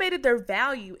estimated their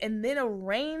value and then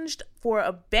arranged for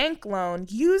a bank loan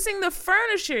using the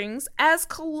furnishings as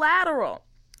collateral.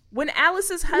 When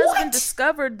Alice's husband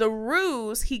discovered the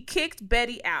ruse, he kicked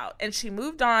Betty out, and she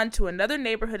moved on to another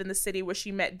neighborhood in the city where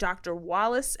she met Dr.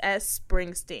 Wallace S.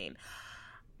 Springsteen.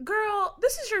 Girl,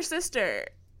 this is your sister.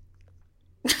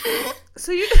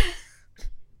 So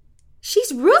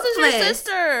she's ruthless. This is your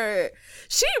sister.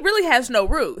 She really has no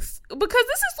Ruth because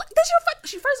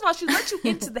she first of all, she let you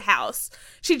into the house.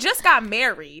 She just got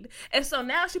married, and so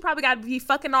now she probably got to be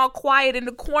fucking all quiet in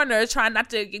the corner, trying not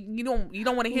to. You don't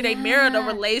want to hear their marital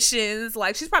relations.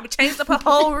 Like, she's probably changed up her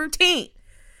whole routine.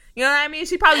 You know what I mean?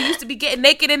 She probably used to be getting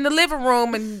naked in the living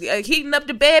room and heating up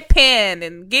the bedpan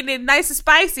and getting it nice and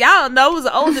spicy. I don't know. It was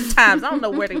the olden times. I don't know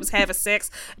where they was having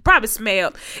sex. It probably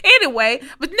smelled. Anyway,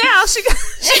 but now she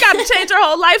got to change her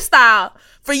whole lifestyle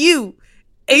for you.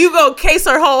 And you go case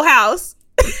her whole house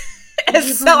and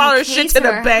sell all her shit to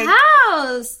the bank.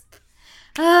 House.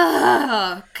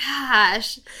 Oh,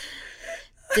 gosh.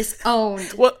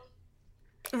 Disowned. Well,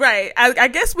 right. I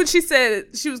guess when she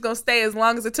said she was going to stay as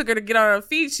long as it took her to get on her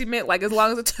feet, she meant like as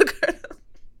long as it took her.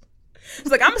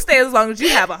 It's like, I'm going to stay as long as you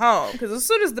have a home. Because as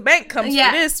soon as the bank comes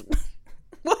for this,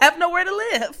 we'll have nowhere to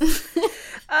live. She's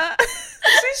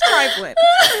trifling.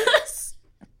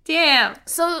 Damn.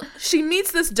 So she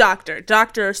meets this doctor,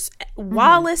 Dr.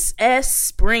 Wallace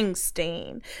S.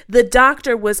 Springsteen. The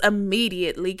doctor was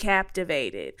immediately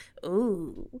captivated.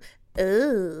 Ooh.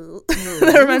 ooh.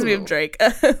 That reminds me of Drake,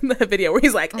 the video where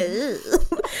he's like, ooh.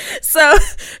 So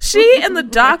she and the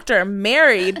doctor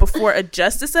married before a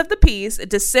justice of the peace,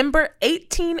 December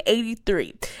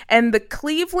 1883, and the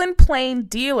Cleveland Plain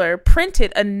Dealer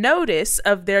printed a notice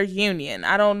of their union.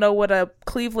 I don't know what a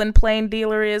Cleveland Plain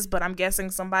Dealer is, but I'm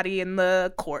guessing somebody in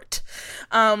the court.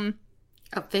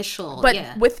 Official, but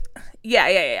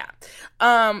yeah.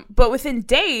 But within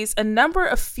days, a number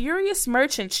of furious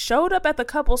merchants showed up at the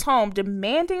couple's home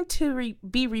demanding to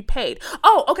be repaid.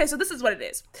 Oh, okay, so this is what it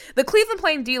is. The Cleveland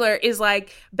Plain Dealer is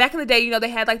like, back in the day, you know, they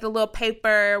had like the little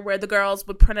paper where the girls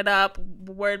would print it up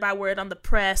word by word on the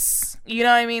press. You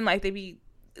know what I mean? Like they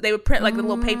would print like the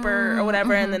little paper or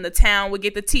whatever, and then the town would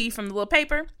get the tea from the little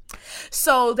paper.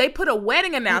 So they put a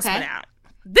wedding announcement out.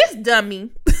 This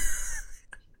dummy...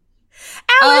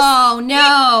 Alice, oh,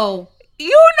 no. You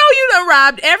know you done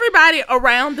robbed everybody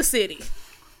around the city.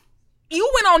 You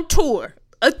went on tour.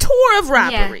 A tour of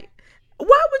robbery. Yeah.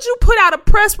 Why would you put out a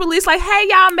press release like, hey,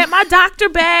 y'all, met my Dr.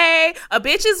 Bae. A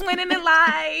bitch is winning in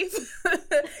life.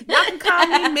 Y'all can call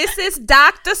me Mrs.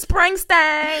 Dr.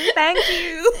 Springsteen. Thank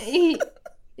you.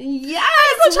 Yes.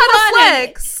 I'm trying to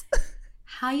flex.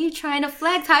 How you trying to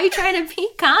flex? How you trying to be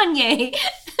Kanye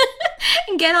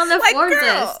and get on the Forbes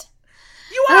list?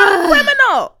 You are a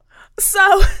criminal.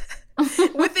 So,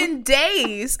 within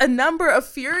days, a number of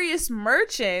furious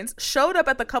merchants showed up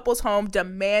at the couple's home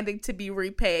demanding to be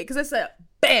repaid. Because they said,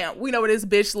 bam, we know where this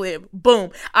bitch live.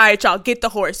 Boom. All right, y'all, get the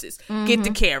horses. Get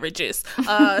the carriages.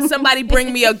 Somebody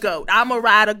bring me a goat. I'm going to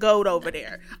ride a goat over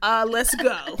there. Let's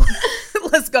go.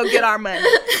 Let's go get our money.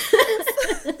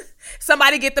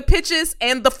 Somebody get the pitches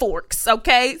and the forks,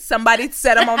 okay? Somebody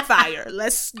set them on fire.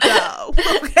 Let's go.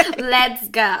 Okay? Let's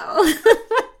go.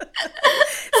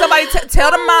 Somebody tell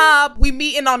the mob we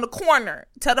meeting on the corner.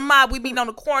 Tell the mob we meeting on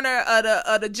the corner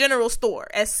of the general store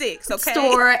at 6, okay?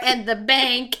 Store and the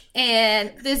bank,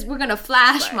 and this we're gonna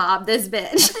flash mob this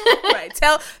bitch. Right.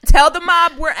 Tell the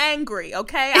mob we're angry,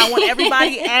 okay? I want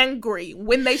everybody angry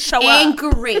when they show up.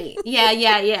 Angry.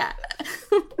 Yeah.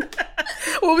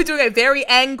 We'll be doing a very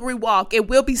angry walk. It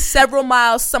will be several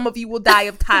miles. Some of you will die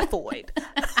of typhoid.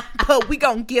 But we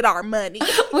gonna get our money.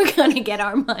 We're gonna get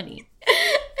our money.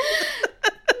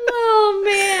 Oh,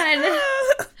 man.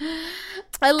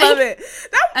 I love it.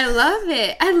 I love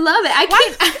it.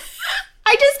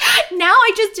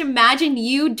 I just imagine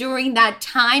you during that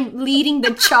time leading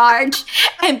the charge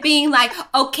and being like,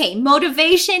 okay,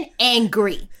 motivation,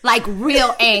 angry, like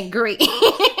real angry.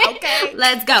 Okay.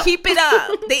 Let's go. Keep it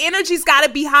up. The energy's got to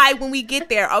be high when we get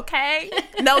there, okay?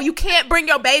 No, you can't bring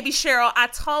your baby, Cheryl. I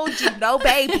told you, no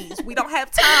babies. We don't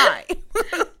have time.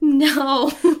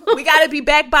 No. We got to be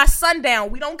back by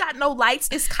sundown. We don't got no lights.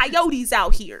 It's coyotes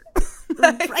out here.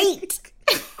 Right.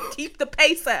 Keep the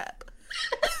pace up.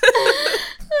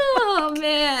 Oh,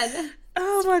 man.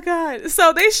 Oh, my God.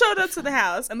 So they showed up to the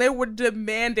house and they were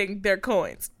demanding their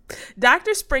coins.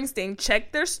 Dr. Springsteen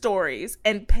checked their stories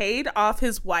and paid off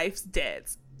his wife's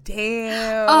debts.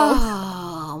 Damn.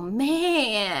 Oh,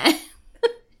 man.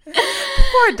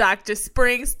 Poor Dr.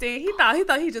 Springsteen. He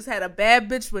thought he just had a bad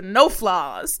bitch with no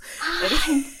flaws.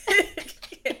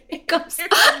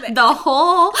 The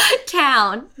whole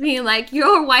town being like,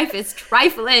 your wife is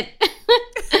trifling.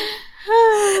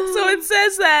 So it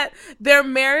says that their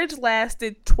marriage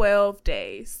lasted 12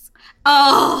 days.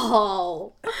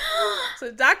 Oh.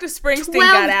 So Dr. Springsteen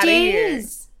got out of here.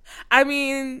 I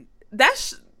mean,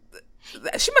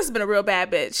 she must have been a real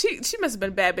bad bitch. She must have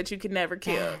been a bad bitch you could never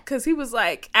kill. Because he was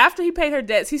like, after he paid her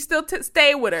debts, he still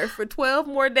stayed with her for 12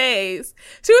 more days.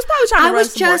 She was probably trying to run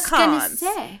some more cons.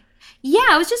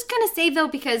 I was just going to say, though,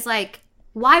 because, like,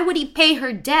 why would he pay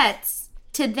her debts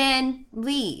to then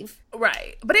leave?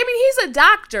 Right. But I mean, he's a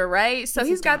doctor, right? So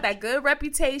he's got that good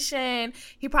reputation.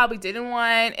 He probably didn't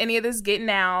want any of this getting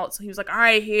out. So he was like, all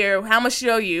right, here, how much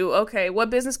show you? Okay, what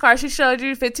business card she showed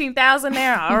you? 15,000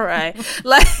 there? All right.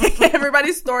 Like,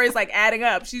 everybody's story is like adding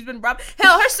up. She's been robbed.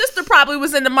 Hell, her sister probably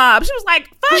was in the mob. She was like,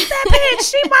 fuck that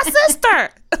bitch. She my sister.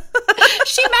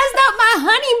 She messed up my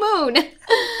honeymoon.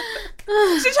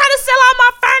 She tried to sell all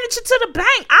my furniture to the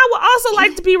bank. I would also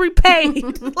like to be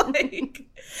repaid. Like,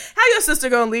 how your sister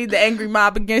gonna lead the angry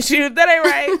mob against you? That ain't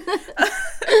right.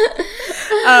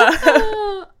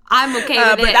 I'm okay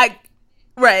with it.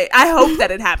 I hope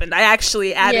that it happened. I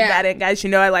actually added that in, guys. You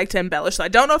know I like to embellish. So I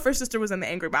don't know if her sister was in the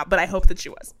angry mob, but I hope that she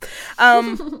was.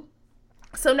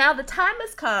 So now the time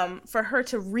has come for her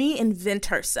to reinvent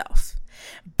herself.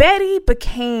 Betty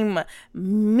became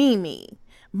Mimi.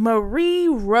 Marie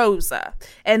Rosa,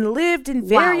 and lived in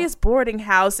various boarding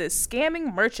houses,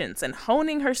 scamming merchants and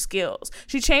honing her skills.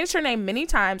 She changed her name many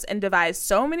times and devised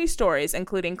so many stories,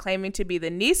 including claiming to be the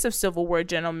niece of Civil War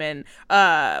gentleman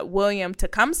William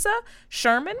Tecumseh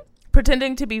Sherman,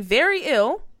 pretending to be very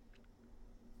ill.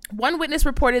 One witness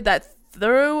reported that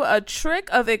through a trick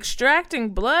of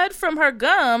extracting blood from her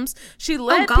gums, she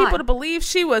led people to believe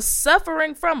she was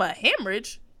suffering from a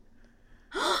hemorrhage.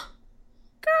 Girl,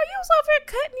 you was over here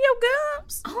cutting your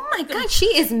gums. Oh my God,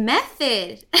 she is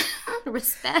method.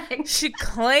 Respect. She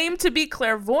claimed to be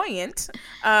clairvoyant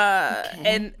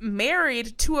and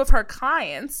married two of her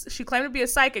clients. She claimed to be a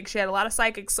psychic. She had a lot of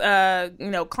psychics,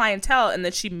 clientele, and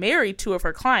then she married two of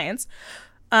her clients.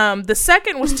 The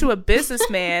second was to a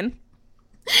businessman.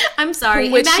 I'm sorry.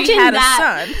 Which imagine she had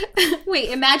that. A son. Wait,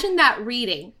 imagine that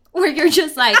reading where you're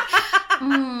just like,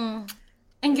 in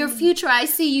your future, I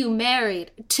see you married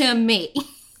to me.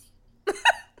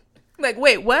 Like,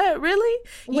 wait, what? Really?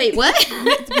 Wait, what?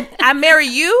 I marry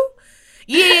you?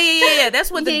 Yeah. That's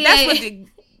what the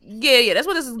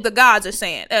gods are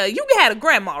saying. You had a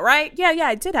grandma, right? Yeah,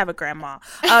 I did have a grandma.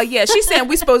 Yeah, she's saying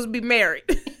we're supposed to be married.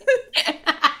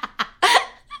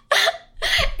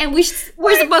 And we're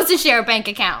supposed to share a bank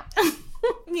account.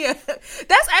 Yeah,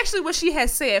 that's actually what she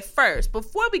has said first.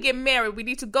 Before we get married, we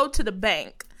need to go to the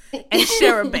bank and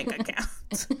share a bank account.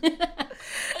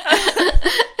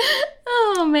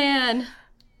 Oh, man.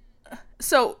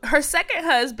 So her second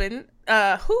husband,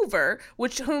 Hoover,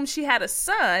 whom she had a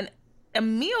son,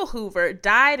 Emil Hoover,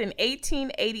 died in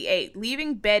 1888,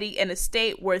 leaving Betty an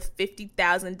estate worth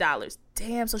 $50,000.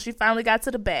 Damn, so she finally got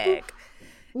to the bag.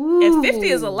 Ooh. And 50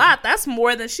 is a lot. That's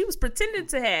more than she was pretending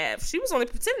to have. She was only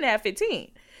pretending to have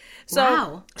 15.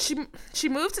 So she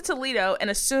moved to Toledo and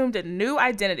assumed a new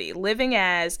identity, living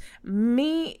as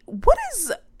me. What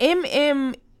is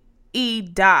M.M.E.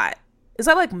 dot? Is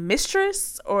that like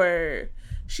mistress, or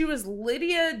she was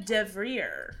Lydia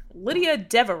Devere? Lydia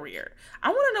Devere. I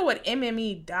want to know what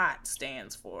M.M.E. dot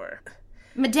stands for.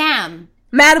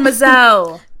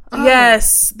 Mademoiselle. Oh.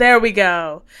 Yes, there we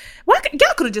go.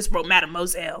 Y'all could have just wrote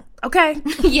Mademoiselle, okay?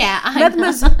 Yeah,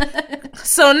 Mademoiselle.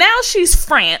 So now she's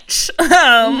French.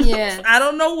 Yes. I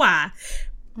don't know why.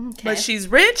 Okay. But she's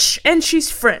rich and she's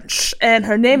French. And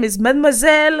her name is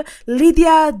Mademoiselle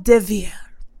Lydia Devere.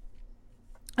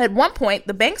 At one point,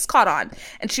 the banks caught on,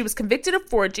 and she was convicted of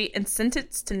forgery and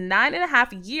sentenced to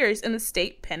 9.5 years in the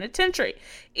state penitentiary.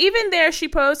 Even there, she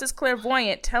posed as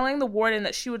clairvoyant, telling the warden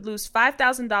that she would lose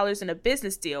 $5,000 in a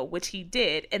business deal, which he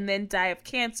did, and then die of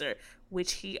cancer,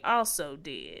 which he also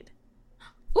did.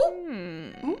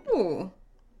 Ooh.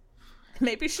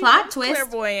 Maybe she Plot was twist.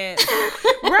 Clairvoyant.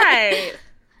 Right.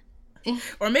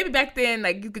 Or maybe back then,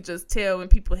 like, you could just tell when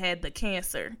people had the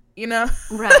cancer, you know?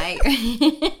 Right.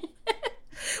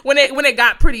 When it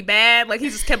got pretty bad, like he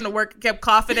just kept to work, kept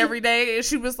coughing every day, and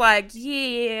she was like,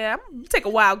 "Yeah, I'm gonna take a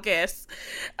wild guess."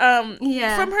 From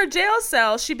her jail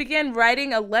cell, she began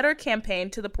writing a letter campaign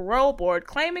to the parole board,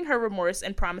 claiming her remorse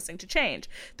and promising to change.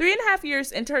 3.5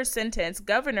 years into her sentence,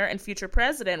 Governor and future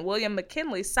President William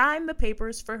McKinley signed the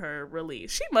papers for her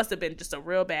release. She must have been just a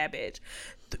real bad bitch.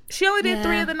 She only did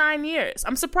 3 of the 9 years.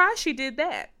 I'm surprised she did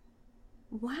that.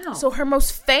 Wow. So her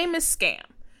most famous scam.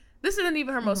 This isn't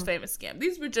even her most famous scam.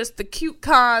 These were just the cute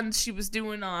cons she was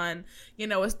doing on,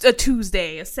 a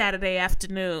Tuesday, a Saturday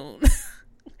afternoon.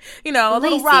 A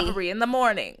little robbery in the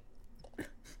morning.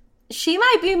 She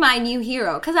might be my new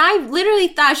hero, because I literally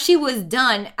thought she was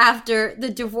done after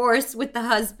the divorce with the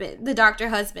husband, the doctor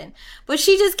husband. But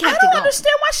she just kept it going. I don't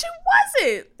understand why she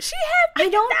wasn't. She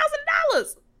had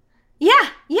 $50,000. Yeah.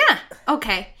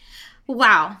 Okay.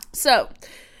 Wow. So,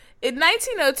 in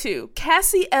 1902,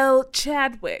 Cassie L.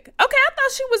 Chadwick. Okay, I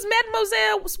thought she was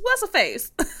Mademoiselle. What's her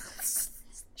face?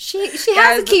 She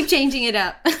has to keep changing it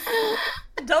up.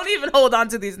 Don't even hold on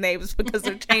to these names because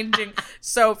they're changing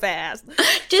so fast.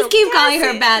 Just keep calling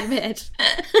her bad bitch.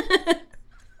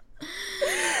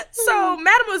 So,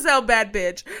 Mademoiselle Bad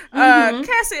Bitch,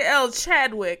 Cassie L.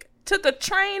 Chadwick took a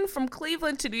train from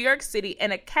Cleveland to New York City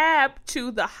and a cab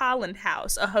to the Holland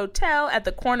House, a hotel at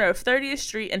the corner of 30th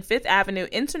Street and 5th Avenue,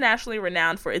 internationally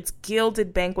renowned for its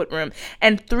gilded banquet room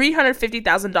and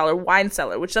 $350,000 wine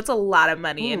cellar, which that's a lot of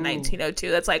money in 1902.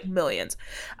 That's like millions.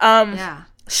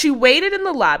 She waited in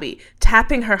the lobby,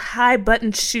 tapping her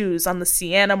high-buttoned shoes on the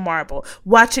sienna marble,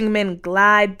 watching men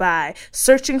glide by,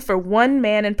 searching for one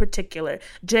man in particular,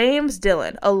 James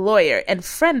Dillon, a lawyer and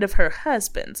friend of her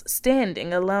husband's,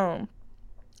 standing alone.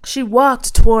 She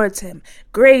walked towards him,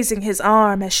 grazing his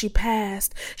arm as she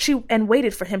passed, and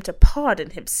waited for him to pardon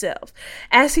himself.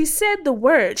 As he said the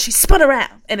word, she spun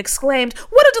around and exclaimed,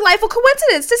 "What a delightful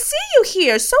coincidence to see you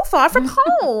here, so far from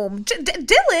home. Dylan, what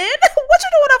you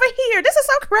doing over here? This is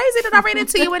so crazy that I ran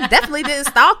into you and definitely didn't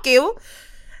stalk you.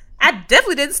 I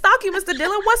definitely didn't stalk you, Mr.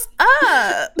 Dylan. What's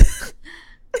up?"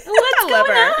 What's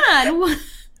going on?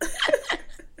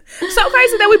 So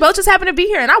crazy that we both just happened to be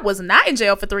here, and I was not in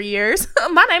jail for 3 years.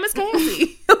 My name is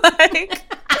Cassie. Like,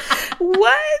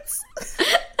 what?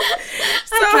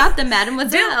 I dropped the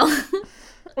mademoiselle.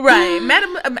 Right,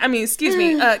 excuse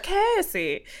me,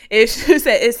 Cassie. If she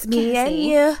said, "It's me and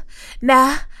you,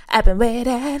 nah, I've been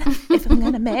waiting. If I'm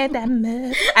gonna make that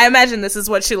move." I imagine this is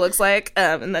what she looks like,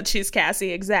 and that she's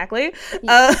Cassie, exactly.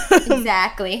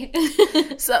 Exactly.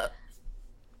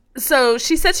 So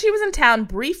she said she was in town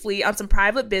briefly on some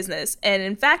private business and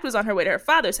in fact was on her way to her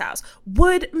father's house.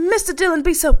 Would Mr. Dylan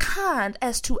be so kind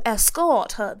as to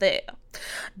escort her there?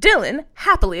 Dylan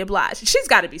happily obliged. She's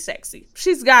got to be sexy.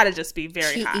 She's got to just be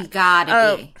very hot. She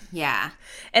gotta be, yeah.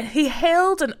 And he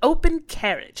hailed an open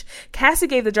carriage. Cassie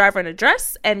gave the driver an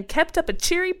address and kept up a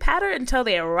cheery patter until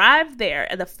they arrived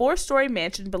there at the 4-story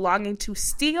mansion belonging to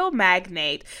steel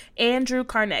magnate Andrew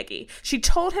Carnegie. She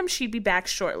told him she'd be back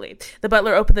shortly. The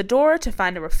butler opened the door to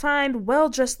find a refined,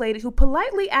 well-dressed lady who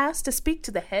politely asked to speak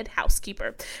to the head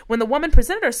housekeeper. When the woman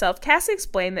presented herself, Cassie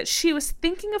explained that she was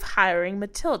thinking of hiring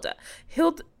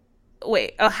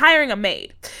hiring a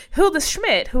maid. Hilda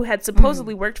Schmidt, who had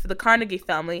supposedly worked for the Carnegie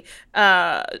family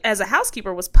as a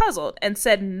housekeeper, was puzzled and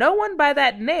said no one by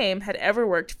that name had ever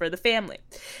worked for the family.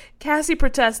 Cassie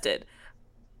protested.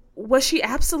 Was she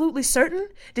absolutely certain?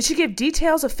 Did she give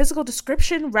details of physical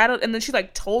description? And then she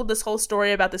told this whole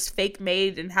story about this fake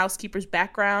maid and housekeeper's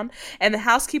background, and the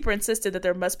housekeeper insisted that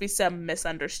there must be some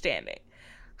misunderstanding.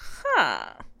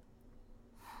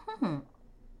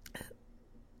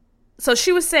 So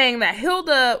she was saying that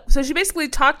so she basically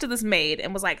talked to this maid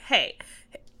and was like, "Hey,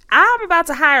 I'm about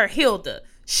to hire Hilda.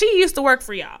 She used to work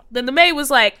for y'all." Then the maid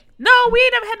was like, "No, we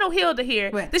ain't never had no Hilda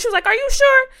here." Right. Then she was like, "Are you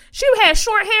sure? She had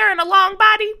short hair and a long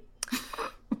body?"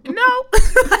 No.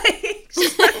 She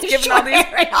starts giving all these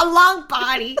a long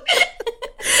body.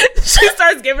 She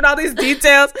starts giving all these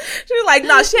details. She was like,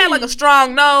 "No, she had a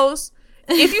strong nose.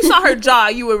 If you saw her jaw,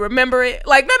 you would remember it.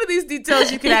 None of these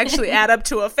details you can actually add up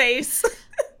to a face."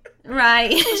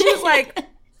 Right. She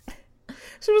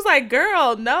was like,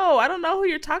 "Girl, no, I don't know who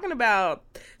you're talking about."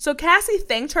 So Cassie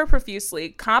thanked her profusely,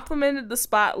 complimented the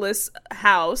spotless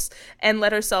house, and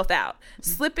let herself out,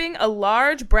 slipping a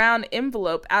large brown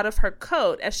envelope out of her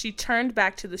coat as she turned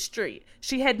back to the street.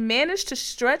 She had managed to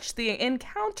stretch the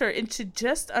encounter into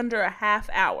just under a half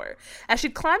hour. As she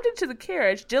climbed into the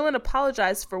carriage, Dylan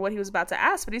apologized for what he was about to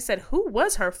ask, but he said, who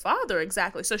was her father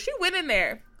exactly? So she went in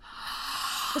there.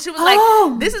 She was like,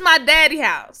 "This is my daddy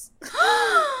house."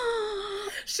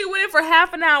 She went in for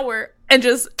half an hour and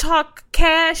just talked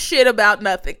cash shit about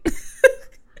nothing.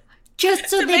 Just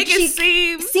so that she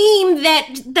seemed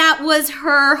that was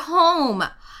her home.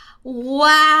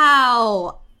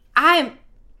 Wow. I'm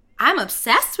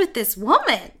obsessed with this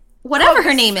woman. Whatever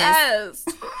her name is.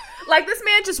 This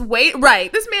man just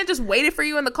waited for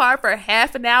you in the car for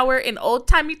half an hour in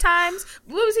old-timey times.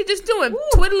 What was he just doing? Ooh.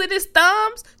 Twiddling his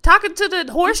thumbs? Talking to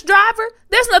the horse driver?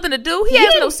 There's nothing to do. He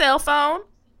has no cell phone.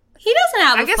 He doesn't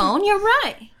have a phone. You're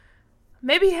right.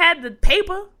 Maybe he had the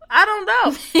paper. I don't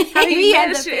know. How he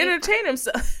managed to entertain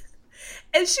himself.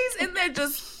 And she's in there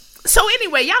just... So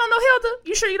anyway, y'all don't know Hilda?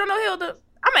 You sure you don't know Hilda?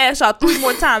 I'm going to ask y'all 3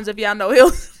 more times if y'all know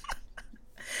Hilda.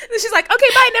 And she's like, "Okay,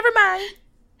 bye, never mind."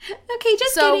 Okay,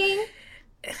 just kidding.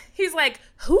 He's like,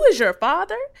 "Who is your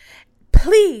father?"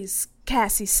 "Please,"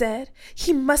 Cassie said.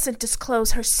 "He mustn't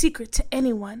disclose her secret to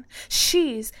anyone.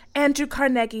 She's Andrew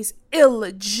Carnegie's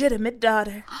illegitimate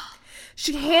daughter."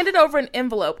 She handed over an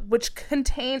envelope which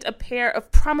contained a pair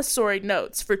of promissory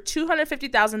notes for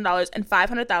 $250,000 and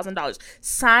 $500,000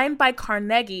 signed by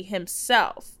Carnegie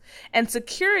himself and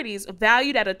securities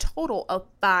valued at a total of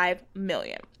 $5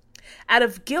 million. Out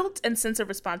of guilt and sense of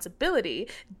responsibility,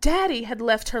 Daddy had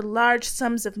left her large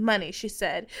sums of money, she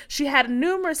said. She had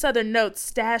numerous other notes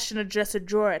stashed in a dresser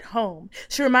drawer at home.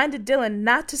 She reminded Dylan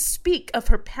not to speak of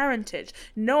her parentage,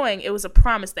 knowing it was a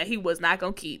promise that he was not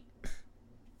going to keep.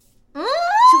 She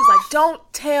was like,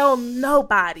 "Don't tell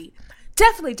nobody.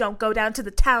 Definitely don't go down to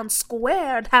the town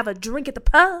square and have a drink at the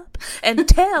pub and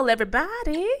tell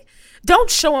everybody. Don't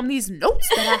show them these notes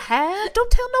that I have. Don't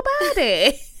tell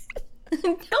nobody."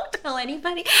 Don't tell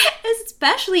anybody,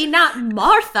 especially not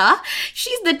Martha.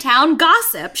 She's the town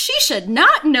gossip. She should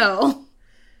not know.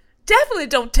 definitely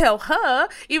don't tell her,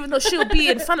 even though she'll be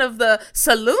in front of the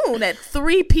saloon at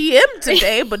 3 p.m.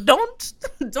 today, but don't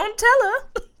tell her.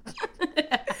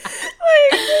 Like,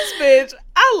 this bitch,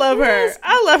 I love her.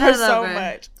 I love her so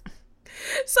much.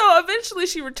 So eventually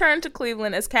she returned to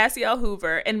Cleveland as Cassie L.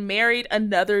 Hoover and married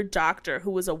another doctor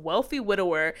who was a wealthy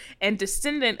widower and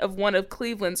descendant of one of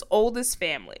Cleveland's oldest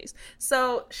families.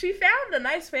 So she found a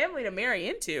nice family to marry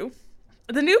into.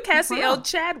 The new Cassie L.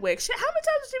 Chadwick. How many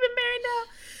times has she been married now?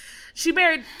 She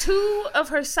married 2 of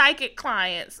her psychic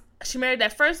clients. She married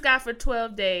that first guy for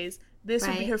 12 days. This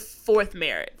would be her 4th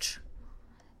marriage.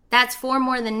 That's 4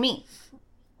 more than me.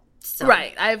 So.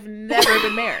 Right. I've never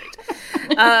been married.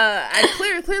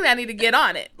 Clearly I need to get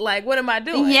on it. Like, what am I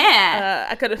doing? Yeah.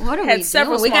 I could have had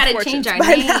several small We got to fortunes change our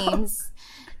names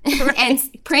and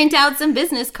print out some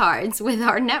business cards with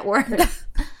our net worth. That's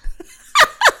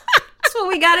what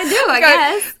we got to do, I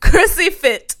guess. Chrissie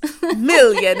Fit,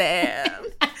 millionaire.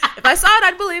 If I saw it,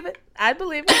 I'd believe it. I'd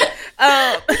believe it.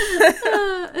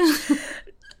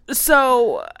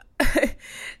 So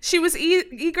she was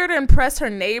eager to impress her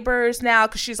neighbors now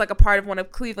because she's like a part of one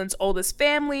of Cleveland's oldest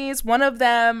families. One of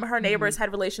them, her neighbors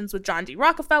had relations with John D.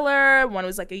 Rockefeller. One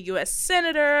was like a U.S.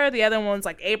 senator. The other one was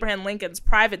like Abraham Lincoln's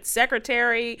private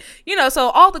secretary. You know, so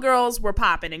all the girls were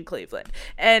popping in Cleveland.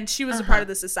 And she was a part of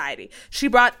the society. She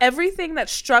brought everything that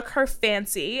struck her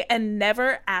fancy and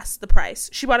never asked the price.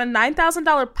 She bought a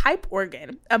 $9,000 pipe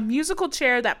organ, a musical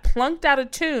chair that plunked out a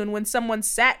tune when someone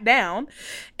sat down,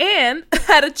 and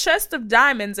had a chest of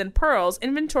diamonds and pearls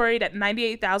inventoried at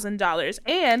 $98,000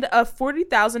 and a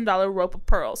 $40,000 rope of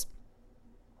pearls.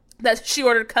 That she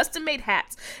ordered custom-made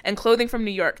hats and clothing from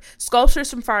New York, sculptures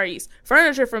from Far East,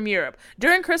 furniture from Europe.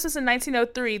 During Christmas in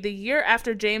 1903, the year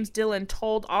after James Dillon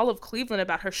told all of Cleveland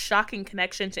about her shocking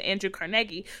connection to Andrew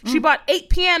Carnegie, she bought 8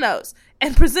 pianos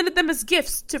and presented them as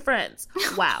gifts to friends.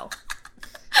 Wow.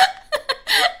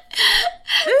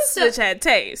 This bitch had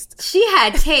taste. She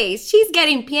had taste. She's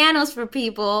getting pianos for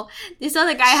people. This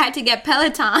other guy had to get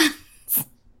Pelotons.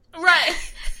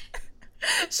 Right.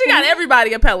 She got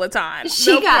everybody a Peloton.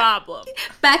 No problem.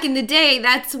 Back in the day,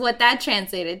 that's what that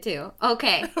translated to.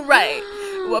 Okay. Right.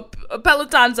 Well, a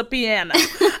Peloton's a piano.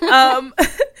 But imagine,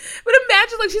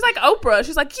 like, she's like Oprah.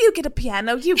 She's like, you get a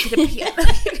piano, you get a piano.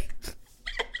 These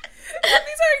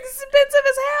are expensive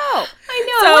as hell. I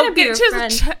know. I want to be your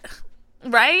friend.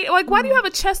 Right? Like, why do you have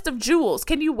a chest of jewels?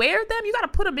 Can you wear them? You got to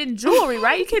put them in jewelry,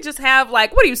 right? You can't just have,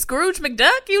 like, what are you, Scrooge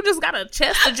McDuck? You just got a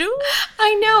chest of jewels?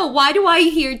 I know. Why do I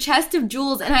hear chest of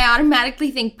jewels and I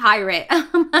automatically think pirate?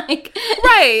 I'm like...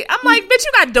 Right. I'm like, bitch,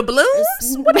 you got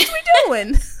doubloons? What are we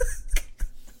doing?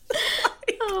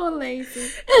 Oh, lazy.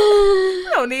 We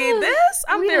don't need this.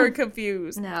 I'm very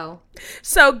confused. No.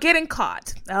 So, getting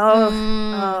caught.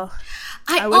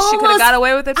 I wish she could have got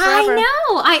away with it forever. I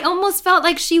know. I almost felt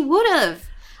like she would have.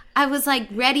 I was like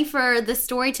ready for the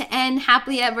story to end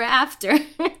happily ever after.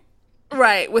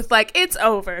 Right. With like, it's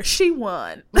over. She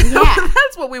won. Yeah.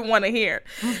 That's what we want to hear.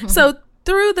 Mm-hmm. So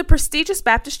through the prestigious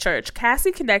Baptist church,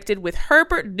 Cassie connected with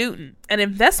Herbert Newton, an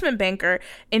investment banker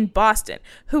in Boston,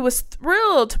 who was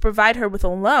thrilled to provide her with a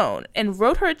loan and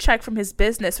wrote her a check from his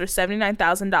business for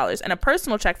 $79,000 and a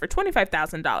personal check for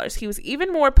 $25,000. He was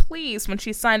even more pleased when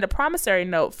she signed a promissory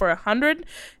note for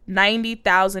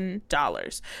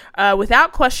 $190,000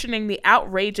 without questioning the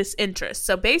outrageous interest.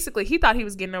 So basically, he thought he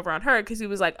was getting over on her because he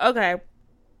was like, okay,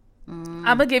 I'm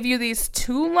going to give you these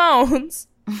 2 loans.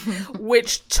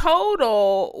 Which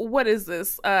total, what is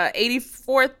this?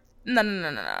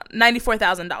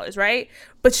 $94,000, right?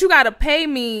 But you gotta pay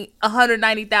me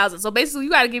 $190,000. So basically,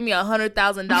 you gotta give me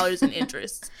 $100,000 in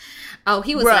interest. Oh,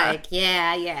 he was like,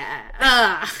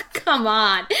 yeah. Come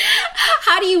on.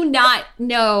 How do you not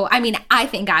know? I mean, I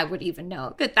think I would even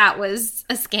know that was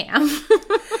a scam.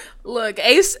 Look,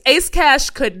 Ace Cash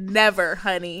could never,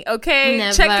 honey, okay?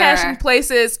 Never. Check cashing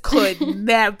places could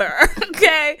never,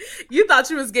 okay? You thought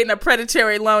you was getting a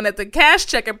predatory loan at the cash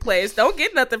checking place. Don't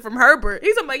get nothing from Herbert.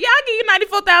 He's like, yeah, I'll give you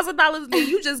 $94,000 and then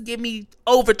you just give me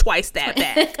over twice that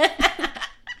back.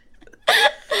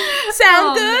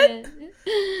 Sound good? Man.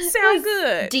 Sound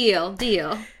good. Deal.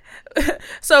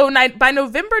 So by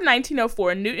November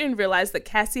 1904, Newton realized that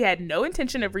Cassie had no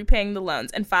intention of repaying the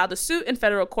loans and filed a suit in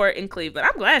federal court in Cleveland.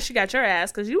 I'm glad she got your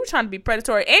ass because you were trying to be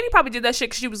predatory. And you probably did that shit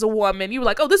because she was a woman. You were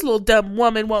like, oh, this little dumb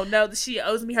woman won't know that she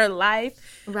owes me her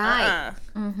life. Right.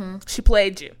 Mm-hmm. She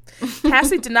played you.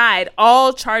 Cassie denied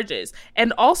all charges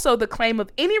and also the claim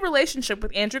of any relationship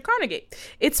with Andrew Carnegie.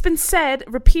 It's been said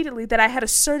repeatedly that I had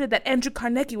asserted that Andrew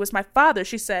Carnegie was my father,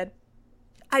 she said.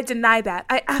 I deny that.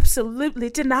 I absolutely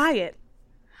deny it.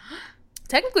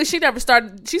 Technically, she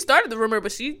started the rumor,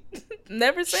 but she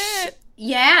never said.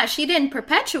 Yeah, she didn't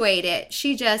perpetuate it.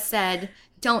 She just said,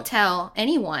 don't tell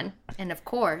anyone. And of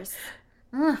course.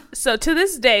 So to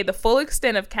this day, the full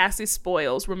extent of Cassie's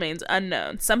spoils remains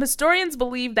unknown. Some historians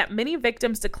believe that many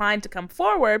victims declined to come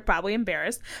forward, probably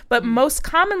embarrassed, but most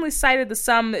commonly cited the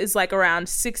sum is like around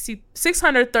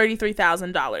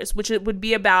 $633,000, which it would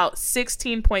be about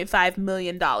 $16.5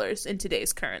 million in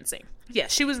today's currency. Yeah,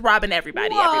 she was robbing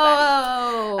everybody.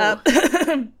 Whoa.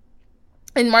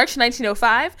 In March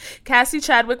 1905, Cassie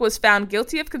Chadwick was found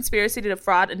guilty of conspiracy to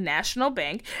defraud a national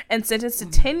bank and sentenced to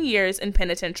 10 years in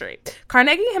penitentiary.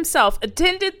 Carnegie himself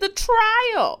attended the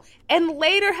trial and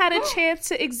later had a chance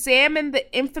to examine the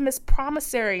infamous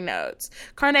promissory notes.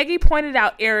 Carnegie pointed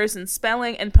out errors in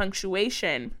spelling and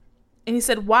punctuation. And he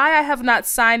said, why I have not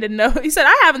signed a note. He said,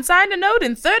 I haven't signed a note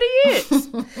in 30 years.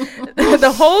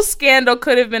 The whole scandal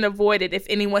could have been avoided if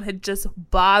anyone had just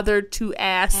bothered to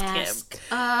ask him.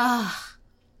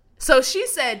 So she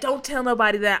said, don't tell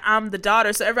nobody that I'm the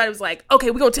daughter. So everybody was like,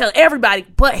 okay, we're going to tell everybody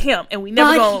but him. And we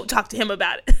never going to talk to him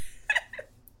about it.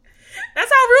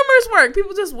 That's how rumors work.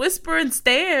 People just whisper and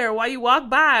stare while you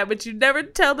walk by, but you never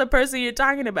tell the person you're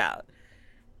talking about.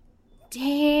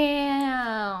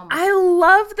 Damn. I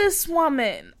love this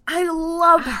woman. I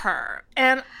love her.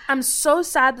 And I'm so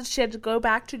sad that she had to go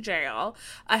back to jail.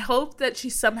 I hope that she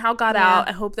somehow got out.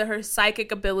 I hope that her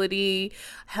psychic ability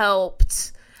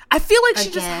helped. I feel like she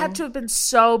just had to have been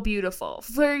so beautiful.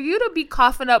 For you to be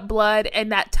coughing up blood in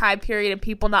that time period and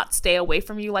people not stay away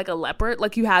from you like a leopard,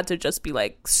 like you had to just be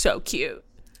like so cute.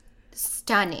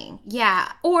 Stunning.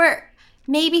 Yeah. Or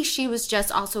maybe she was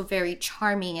just also very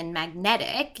charming and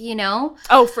magnetic, you know?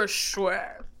 Oh, for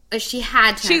sure. She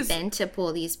had to have been to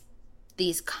pull these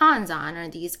cons on, or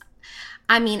these.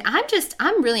 I mean,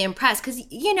 I'm really impressed because,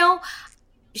 you know,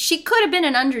 she could have been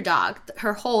an underdog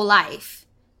her whole life.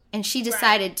 And she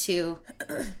decided to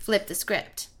flip the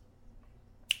script.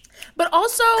 But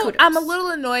also, Kudos. I'm a little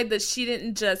annoyed that she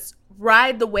didn't just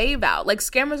ride the wave out. Like,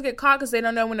 scammers get caught because they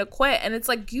don't know when to quit. And it's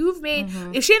like, you've made...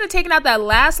 If she hadn't taken out that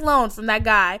last loan from that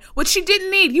guy, which she didn't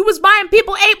need, you was buying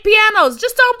people 8 pianos.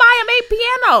 Just don't buy them 8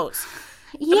 pianos.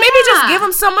 Yeah. Maybe just give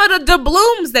them some of the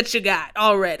doubloons that you got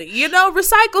already. You know,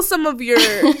 recycle some of your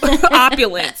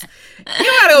opulence.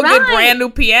 You gotta go get brand new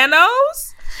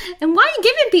pianos. And why are you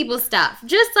giving people stuff?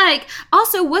 Just like,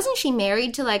 also, wasn't she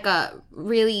married to like a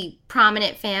really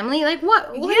prominent family? Like, what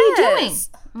are you doing?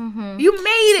 Mm-hmm. You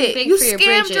made it. You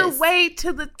scammed your way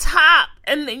to the top,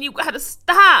 and then you gotta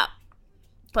stop.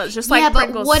 But just like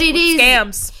Pringles, what it is,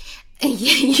 scams.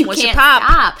 you Once can't you pop,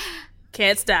 stop.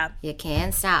 Can't stop. You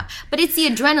can't stop. But it's the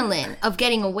adrenaline of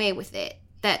getting away with it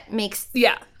that makes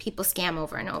people scam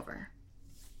over and over.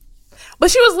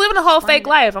 But she was living a whole fake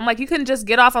life. I'm like, you couldn't just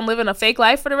get off on living a fake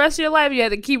life for the rest of your life. You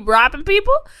had to keep robbing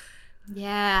people.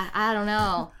 Yeah, I don't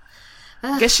know.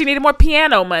 Guess she needed more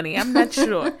piano money. I'm not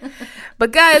sure.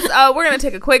 But guys, we're going to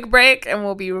take a quick break, and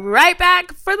we'll be right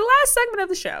back for the last segment of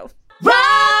the show.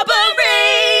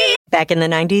 Robbery! Back in the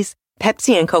 90s,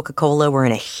 Pepsi and Coca-Cola were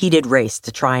in a heated race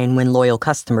to try and win loyal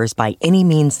customers by any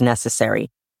means necessary.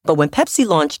 But when Pepsi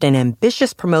launched an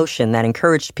ambitious promotion that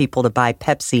encouraged people to buy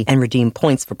Pepsi and redeem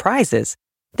points for prizes,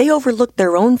 they overlooked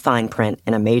their own fine print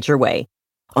in a major way.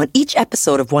 On each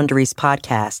episode of Wondery's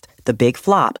podcast, The Big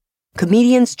Flop,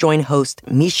 comedians join host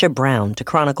Misha Brown to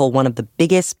chronicle one of the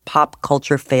biggest pop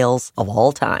culture fails of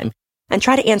all time and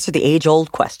try to answer the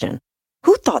age-old question,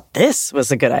 who thought this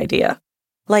was a good idea?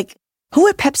 Like, who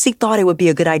at Pepsi thought it would be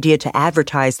a good idea to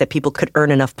advertise that people could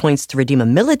earn enough points to redeem a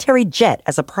military jet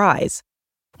as a prize?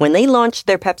 When they launched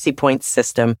their Pepsi Points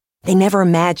system, they never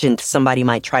imagined somebody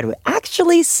might try to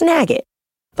actually snag it.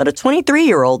 But a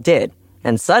 23-year-old did,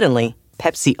 and suddenly,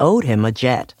 Pepsi owed him a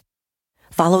jet.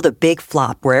 Follow The Big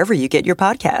Flop wherever you get your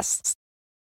podcasts.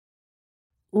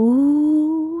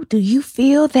 Ooh, do you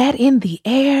feel that in the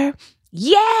air?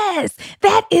 Yes,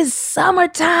 that is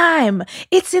summertime.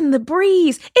 It's in the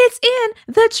breeze. It's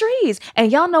in the trees.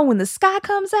 And y'all know when the sky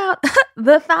comes out,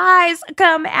 the thighs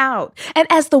come out. And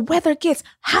as the weather gets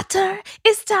hotter,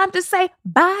 it's time to say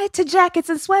bye to jackets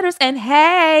and sweaters and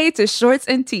hey to shorts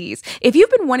and tees. If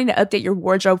you've been wanting to update your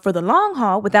wardrobe for the long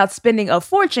haul without spending a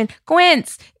fortune,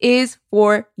 Quince is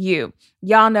for you.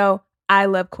 Y'all know I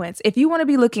love Quince. If you want to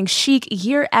be looking chic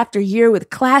year after year with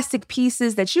classic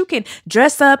pieces that you can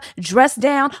dress up, dress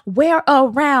down, wear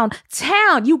around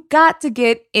town, you got to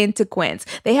get into Quince.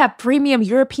 They have premium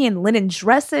European linen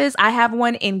dresses. I have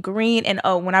one in green, and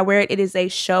when I wear it, it is a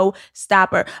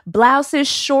showstopper. Blouses,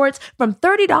 shorts from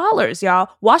 $30, y'all.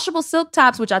 Washable silk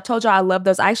tops, which I told y'all I love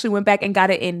those. I actually went back and got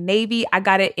it in navy. I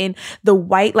got it in the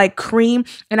white, like cream,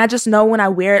 and I just know when I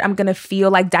wear it, I'm going to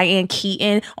feel like Diane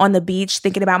Keaton on the beach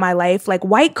thinking about my life. life. Like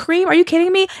white cream, are you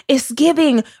kidding me? It's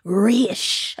giving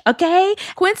rich, okay?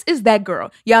 Quince is that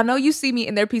girl. Y'all know you see me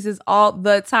in their pieces all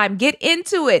the time. Get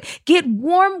into it. Get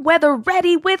warm weather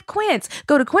ready with Quince.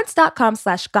 Go to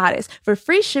quince.com/goddess for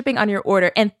free shipping on your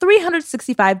order and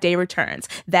 365-day returns.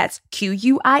 That's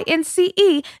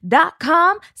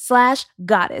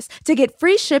QUINCE.com/goddess to get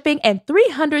free shipping and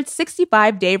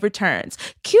 365-day returns.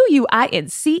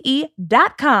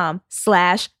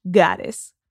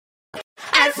 QUINCE.com/goddess.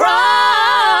 And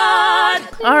fraud!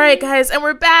 All right, guys, and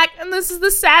we're back, and this is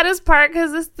the saddest part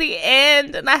because it's the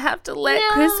end, and I have to let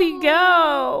Chrissy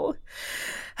go.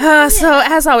 So,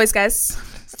 as always, guys,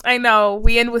 I know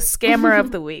we end with Scammer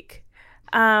of the Week.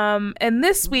 And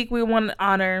this week we want to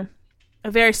honor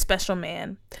a very special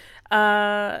man.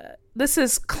 This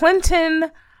is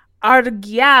Clinton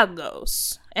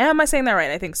Argiagos. Am I saying that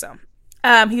right? I think so.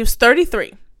 He was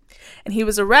 33, and he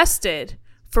was arrested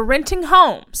for renting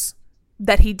homes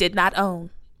that he did not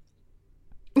own.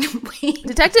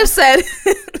 Detectives said...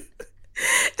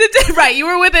 Right, you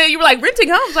were with it. You were like, renting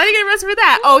homes? Why did you get arrested for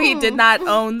that? Oh, he did not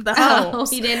own the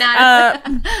homes. Oh, he did not.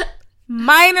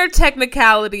 Minor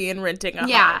technicality in renting a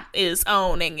home is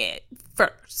owning it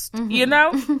first, you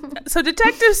know? So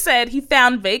detectives said he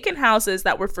found vacant houses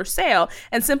that were for sale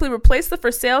and simply replaced the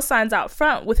for sale signs out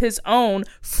front with his own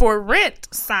for rent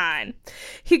sign.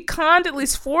 He conned at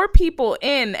least 4 people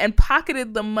in and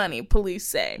pocketed the money, police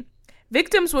say.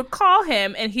 Victims would call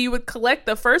him and he would collect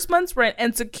the first month's rent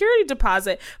and security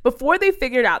deposit before they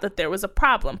figured out that there was a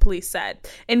problem, police said.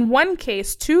 In one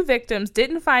case, 2 victims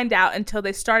didn't find out until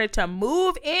they started to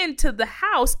move into the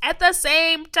house at the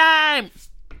same time.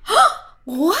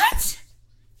 What?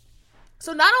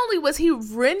 So not only was he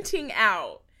renting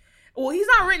out, well, he's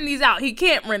not renting these out. He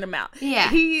can't rent them out. Yeah.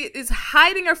 He is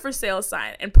hiding a for sale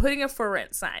sign and putting a for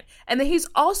rent sign. And then he's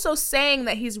also saying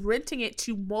that he's renting it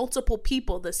to multiple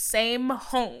people, the same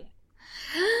home.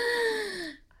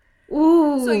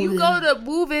 Ooh. So you go to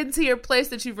move into your place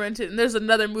that you've rented and there's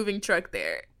another moving truck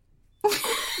there.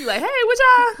 You're like, hey, what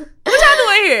y'all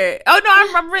doing here? Oh, no,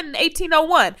 I'm renting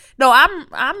 1801. No, I'm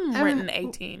renting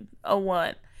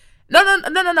 1801. No.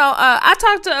 I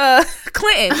talked to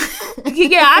Clinton.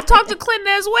 Yeah, I talked to Clinton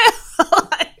as well.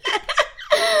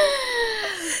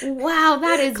 Wow,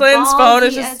 that is Clinton's phone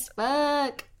is just as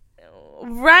fuck.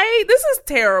 Right? This is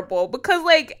terrible because,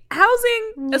 like,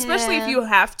 housing, especially if you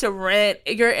have to rent,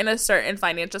 you're in a certain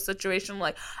financial situation.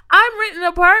 Like, I'm renting an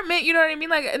apartment, you know what I mean?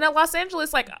 Like, in Los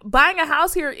Angeles, like, buying a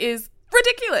house here is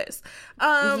ridiculous.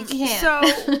 So,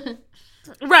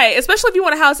 right, especially if you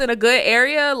want a house in a good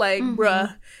area, like,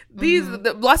 bruh.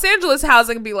 The Los Angeles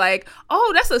housing be like,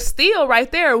 oh, that's a steal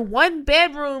right there. 1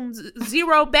 bedroom,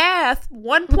 0 bath,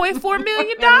 $1.4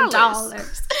 million.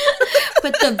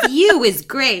 But the view is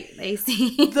great,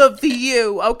 Lacey. The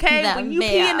view, okay? When you view.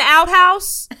 pee in the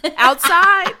outhouse,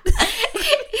 outside.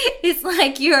 It's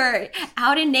like you're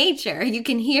out in nature. You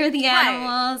can hear the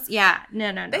animals. Right. Yeah,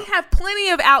 no. They have plenty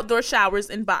of outdoor showers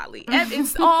in Bali. And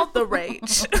it's all the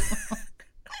rage.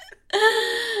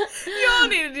 You don't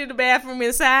need to do the bathroom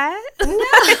inside. No.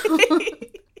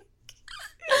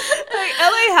 Like,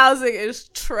 LA housing is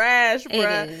trash,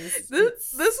 bruh.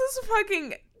 This is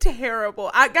fucking terrible.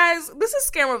 Guys, this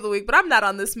is Scammer of the Week, but I'm not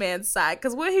on this man's side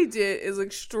because what he did is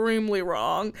extremely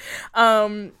wrong.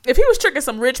 If he was tricking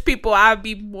some rich people, I'd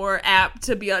be more apt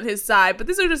to be on his side. But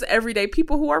these are just everyday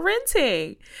people who are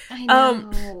renting. I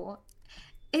know.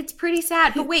 It's pretty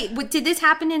sad. But wait, did this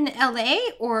happen in LA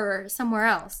or somewhere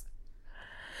else?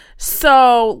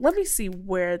 So let me see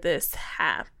where this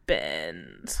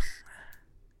happened.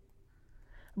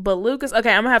 But Lucas,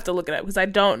 okay, I'm gonna have to look it up because I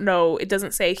don't know. It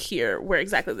doesn't say here where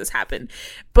exactly this happened,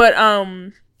 but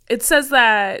it says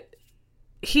that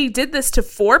he did this to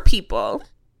 4 people,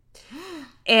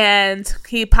 and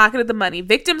he pocketed the money.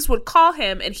 Victims would call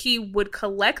him, and he would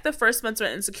collect the first month's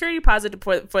rent and security deposit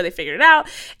before they figured it out.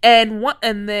 And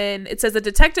then it says that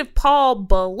Detective Paul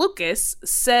Balukas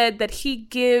said that he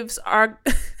gives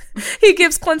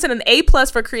Clinton an A+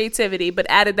 for creativity, but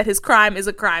added that his crime is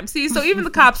a crime. See, so even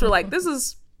the cops were like, this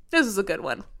is a good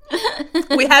one.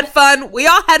 We had fun. We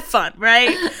all had fun,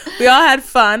 right? We all had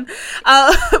fun.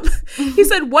 He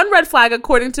said one red flag,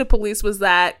 according to police, was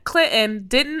that Clinton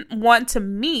didn't want to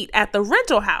meet at the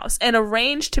rental house and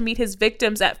arranged to meet his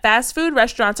victims at fast food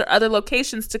restaurants or other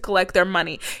locations to collect their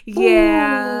money.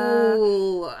 Yeah.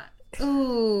 Ooh,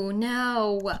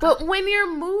 no. But when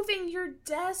you're moving, you're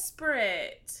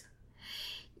desperate.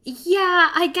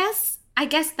 Yeah, I guess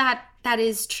that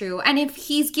is true. And if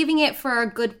he's giving it for a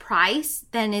good price,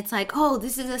 then it's like, oh,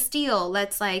 this is a steal.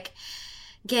 Let's like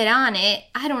get on it.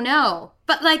 I don't know.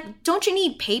 But, like, don't you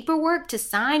need paperwork to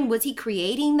sign? Was he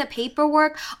creating the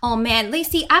paperwork? Oh, man.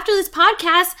 Lacey, after this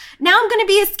podcast, now I'm going to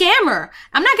be a scammer.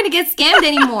 I'm not going to get scammed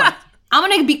anymore. I'm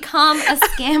going to become a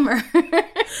scammer.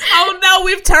 Oh, no.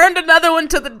 We've turned another one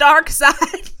to the dark side.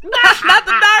 Not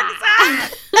the dark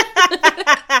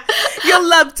side. You'll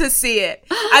love to see it.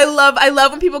 I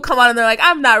love when people come on and they're like,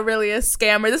 I'm not really a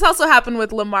scammer. This also happened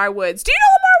with Lamar Woods. Do you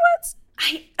know Lamar Woods?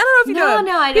 I don't know if you know him.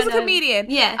 No, I don't know. He's a comedian.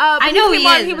 Yeah. I know he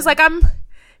is. He was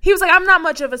like, I'm not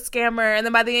much of a scammer. And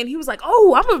then by the end, he was like,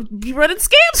 oh, I'm going to be running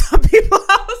scams on people.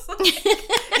 I was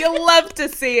like, you'll love to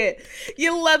see it.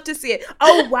 You'll love to see it.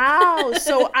 Oh, wow.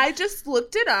 So I just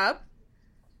looked it up.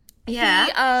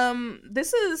 Yeah.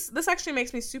 This actually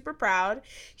makes me super proud.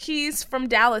 He's from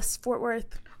Dallas, Fort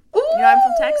Worth. Ooh. You know, I'm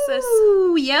from Texas.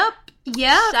 Ooh, yep.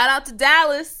 Shout out to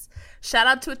Dallas. Shout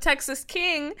out to a Texas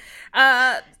king.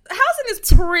 Housing is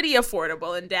pretty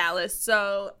affordable in Dallas.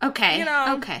 So, okay. You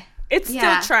know. Okay. It's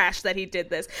still trash that he did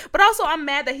this. But also, I'm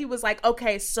mad that he was like,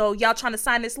 okay, so y'all trying to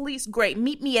sign this lease? Great.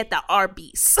 Meet me at the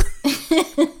Arby's.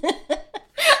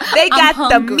 They got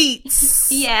the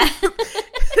meats. Yeah.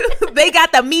 They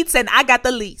got the meats and I got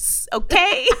the lease.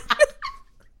 Okay?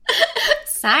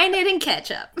 Sign it and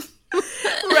ketchup.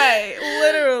 Right.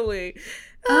 Literally.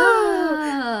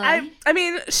 I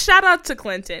mean, shout out to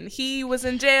Clinton. He was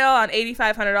in jail on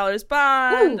 $8,500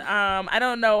 bond. Ooh. I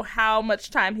don't know how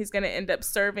much time he's going to end up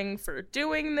serving for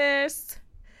doing this.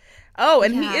 Oh,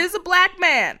 and he is a black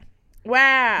man.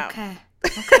 Wow. Okay.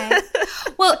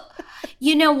 Well,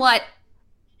 you know what?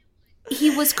 He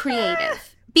was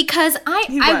creative because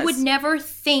I would never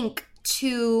think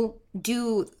to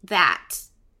do that.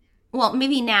 Well,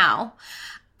 maybe now.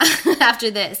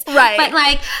 After this. Right. But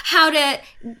like how to,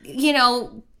 you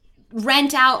know,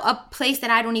 rent out a place that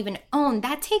I don't even own,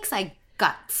 that takes like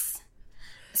guts.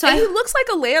 So he looks like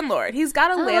a landlord. He's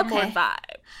got a landlord okay.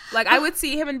 vibe. Like I would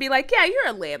see him and be like, yeah, you're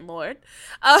a landlord.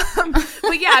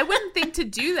 But yeah, I wouldn't think to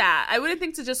do that. I wouldn't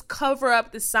think to just cover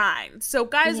up the sign. So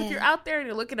guys, if you're out there and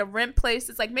you're looking to rent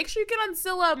places, like make sure you get on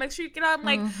Zillow, make sure you get on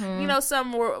like, you know,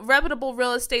 some reputable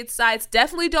real estate sites.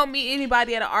 Definitely don't meet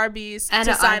anybody at an Arby's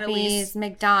to sign a lease.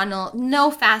 McDonald's, no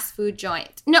fast food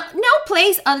joint. No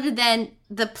place other than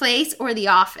the place or the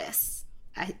office,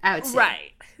 I would say.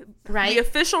 Right. The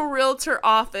official realtor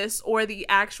office or the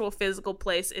actual physical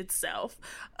place itself.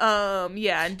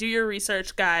 Yeah, and do your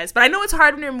research, guys. But I know it's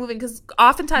hard when you're moving because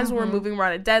oftentimes when we're moving, we're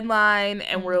on a deadline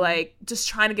and we're like just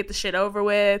trying to get the shit over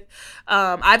with.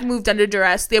 I've moved under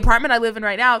duress. The apartment I live in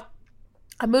right now,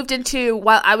 I moved into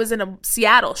while I was in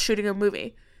Seattle shooting a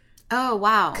movie. Oh,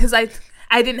 wow. Because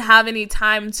I didn't have any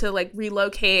time to like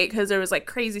relocate because there was like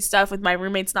crazy stuff with my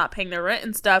roommates not paying their rent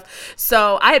and stuff.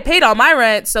 So I had paid all my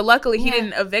rent. So luckily he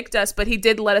didn't evict us, but he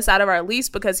did let us out of our lease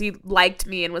because he liked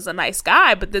me and was a nice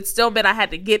guy. But it still meant I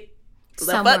had to get the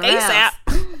fuck ASAP.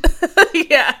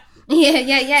 Yeah.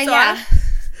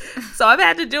 So I've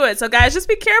had to do it. So guys, just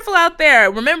be careful out there.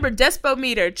 Remember, Despo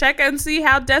Meter. Check and see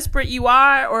how desperate you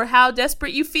are or how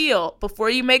desperate you feel before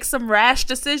you make some rash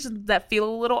decisions that feel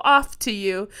a little off to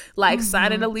you, like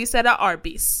signing a lease at an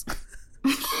Arby's. But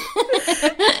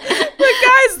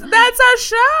guys, that's our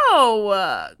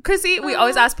show. Chrissy, we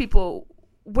always ask people,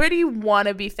 where do you want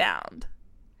to be found?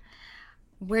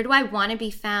 Where do I want to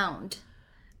be found?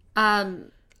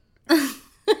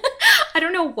 I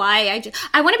don't know why.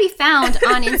 I want to be found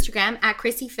on Instagram at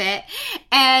Chrissie Fit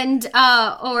and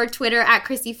or Twitter at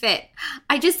Chrissie Fit.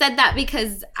 I just said that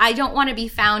because I don't want to be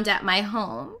found at my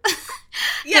home.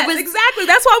 Yes, exactly.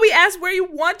 That's why we asked where you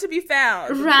want to be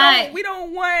found. Right. We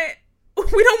don't want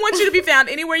you to be found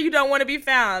anywhere you don't want to be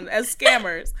found as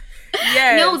scammers.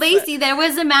 Yes. No, Lacey, there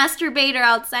was a masturbator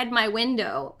outside my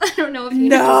window. I don't know if you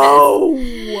know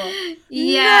this.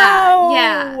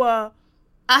 Yeah.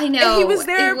 I know. And he was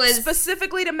there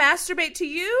specifically to masturbate to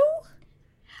you?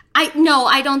 No,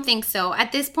 I don't think so.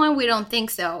 At this point, we don't think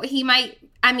so. He might,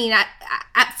 I mean,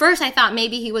 at first I thought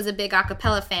maybe he was a big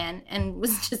acapella fan and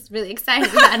was just really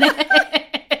excited about it.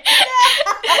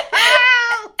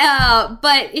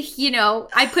 But, you know,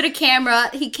 I put a camera.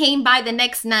 He came by the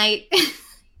next night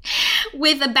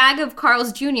with a bag of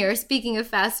Carl's Jr., speaking of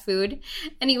fast food,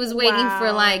 and he was waiting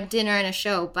for like dinner and a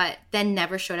show, but then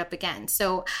never showed up again.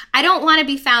 So I don't want to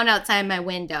be found outside my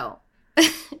window.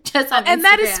 Just on Instagram. And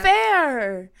that is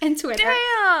fair. And Twitter.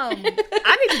 Damn.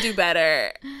 I need to do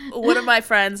better. One of my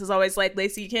friends is always like,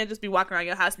 Lacey, you can't just be walking around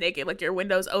your house naked, like your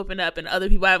windows open up and other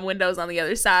people have windows on the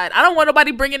other side. I don't want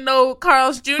nobody bringing no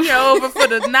Carl's Jr. over for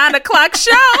the 9 o'clock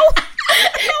show.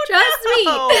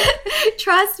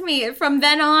 Trust me. From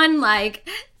then on, like,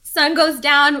 sun goes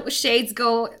down, shades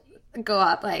go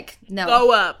up. Like, no.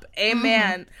 Go up.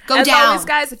 Amen. Go As down. always,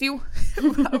 guys, if you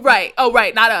Right. Oh,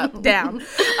 right. Not up, down.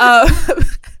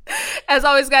 As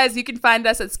always, guys, you can find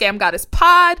us at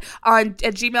scamgoddesspod at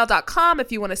gmail.com. If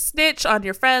you want to snitch on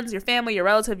your friends, your family, your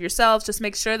relative, yourselves, just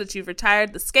make sure that you've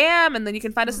retired the scam. And then you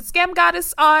can find us at Scam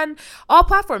Goddess on all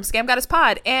platforms, Scam Goddess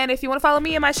Pod. And if you want to follow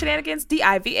me and my shenanigans,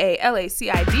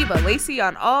 DIVALACI, Diva Lacey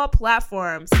on all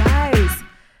platforms. Guys,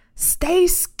 stay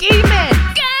scheming.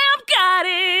 Scam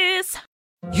Goddess.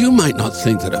 You might not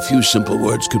think that a few simple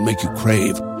words could make you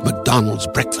crave McDonald's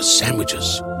breakfast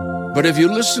sandwiches. But if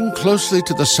you listen closely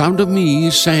to the sound of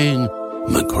me saying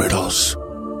McGriddles,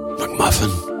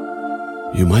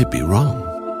 McMuffin, you might be wrong.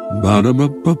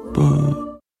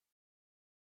 Ba-da-ba-ba-ba.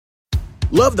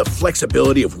 Love the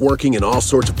flexibility of working in all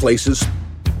sorts of places?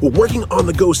 Well, working on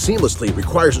the go seamlessly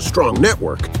requires a strong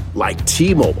network like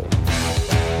T-Mobile.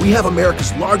 We have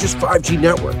America's largest 5G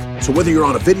network, so whether you're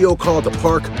on a video call at the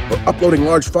park or uploading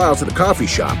large files at a coffee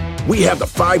shop, we have the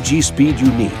 5G speed you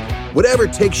need. Whatever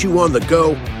takes you on the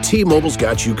go, T-Mobile's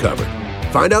got you covered.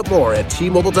 Find out more at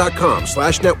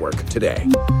T-Mobile.com/network today.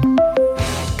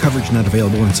 Coverage not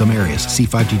available in some areas. See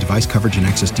 5G device coverage and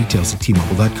access details at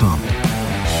T-Mobile.com.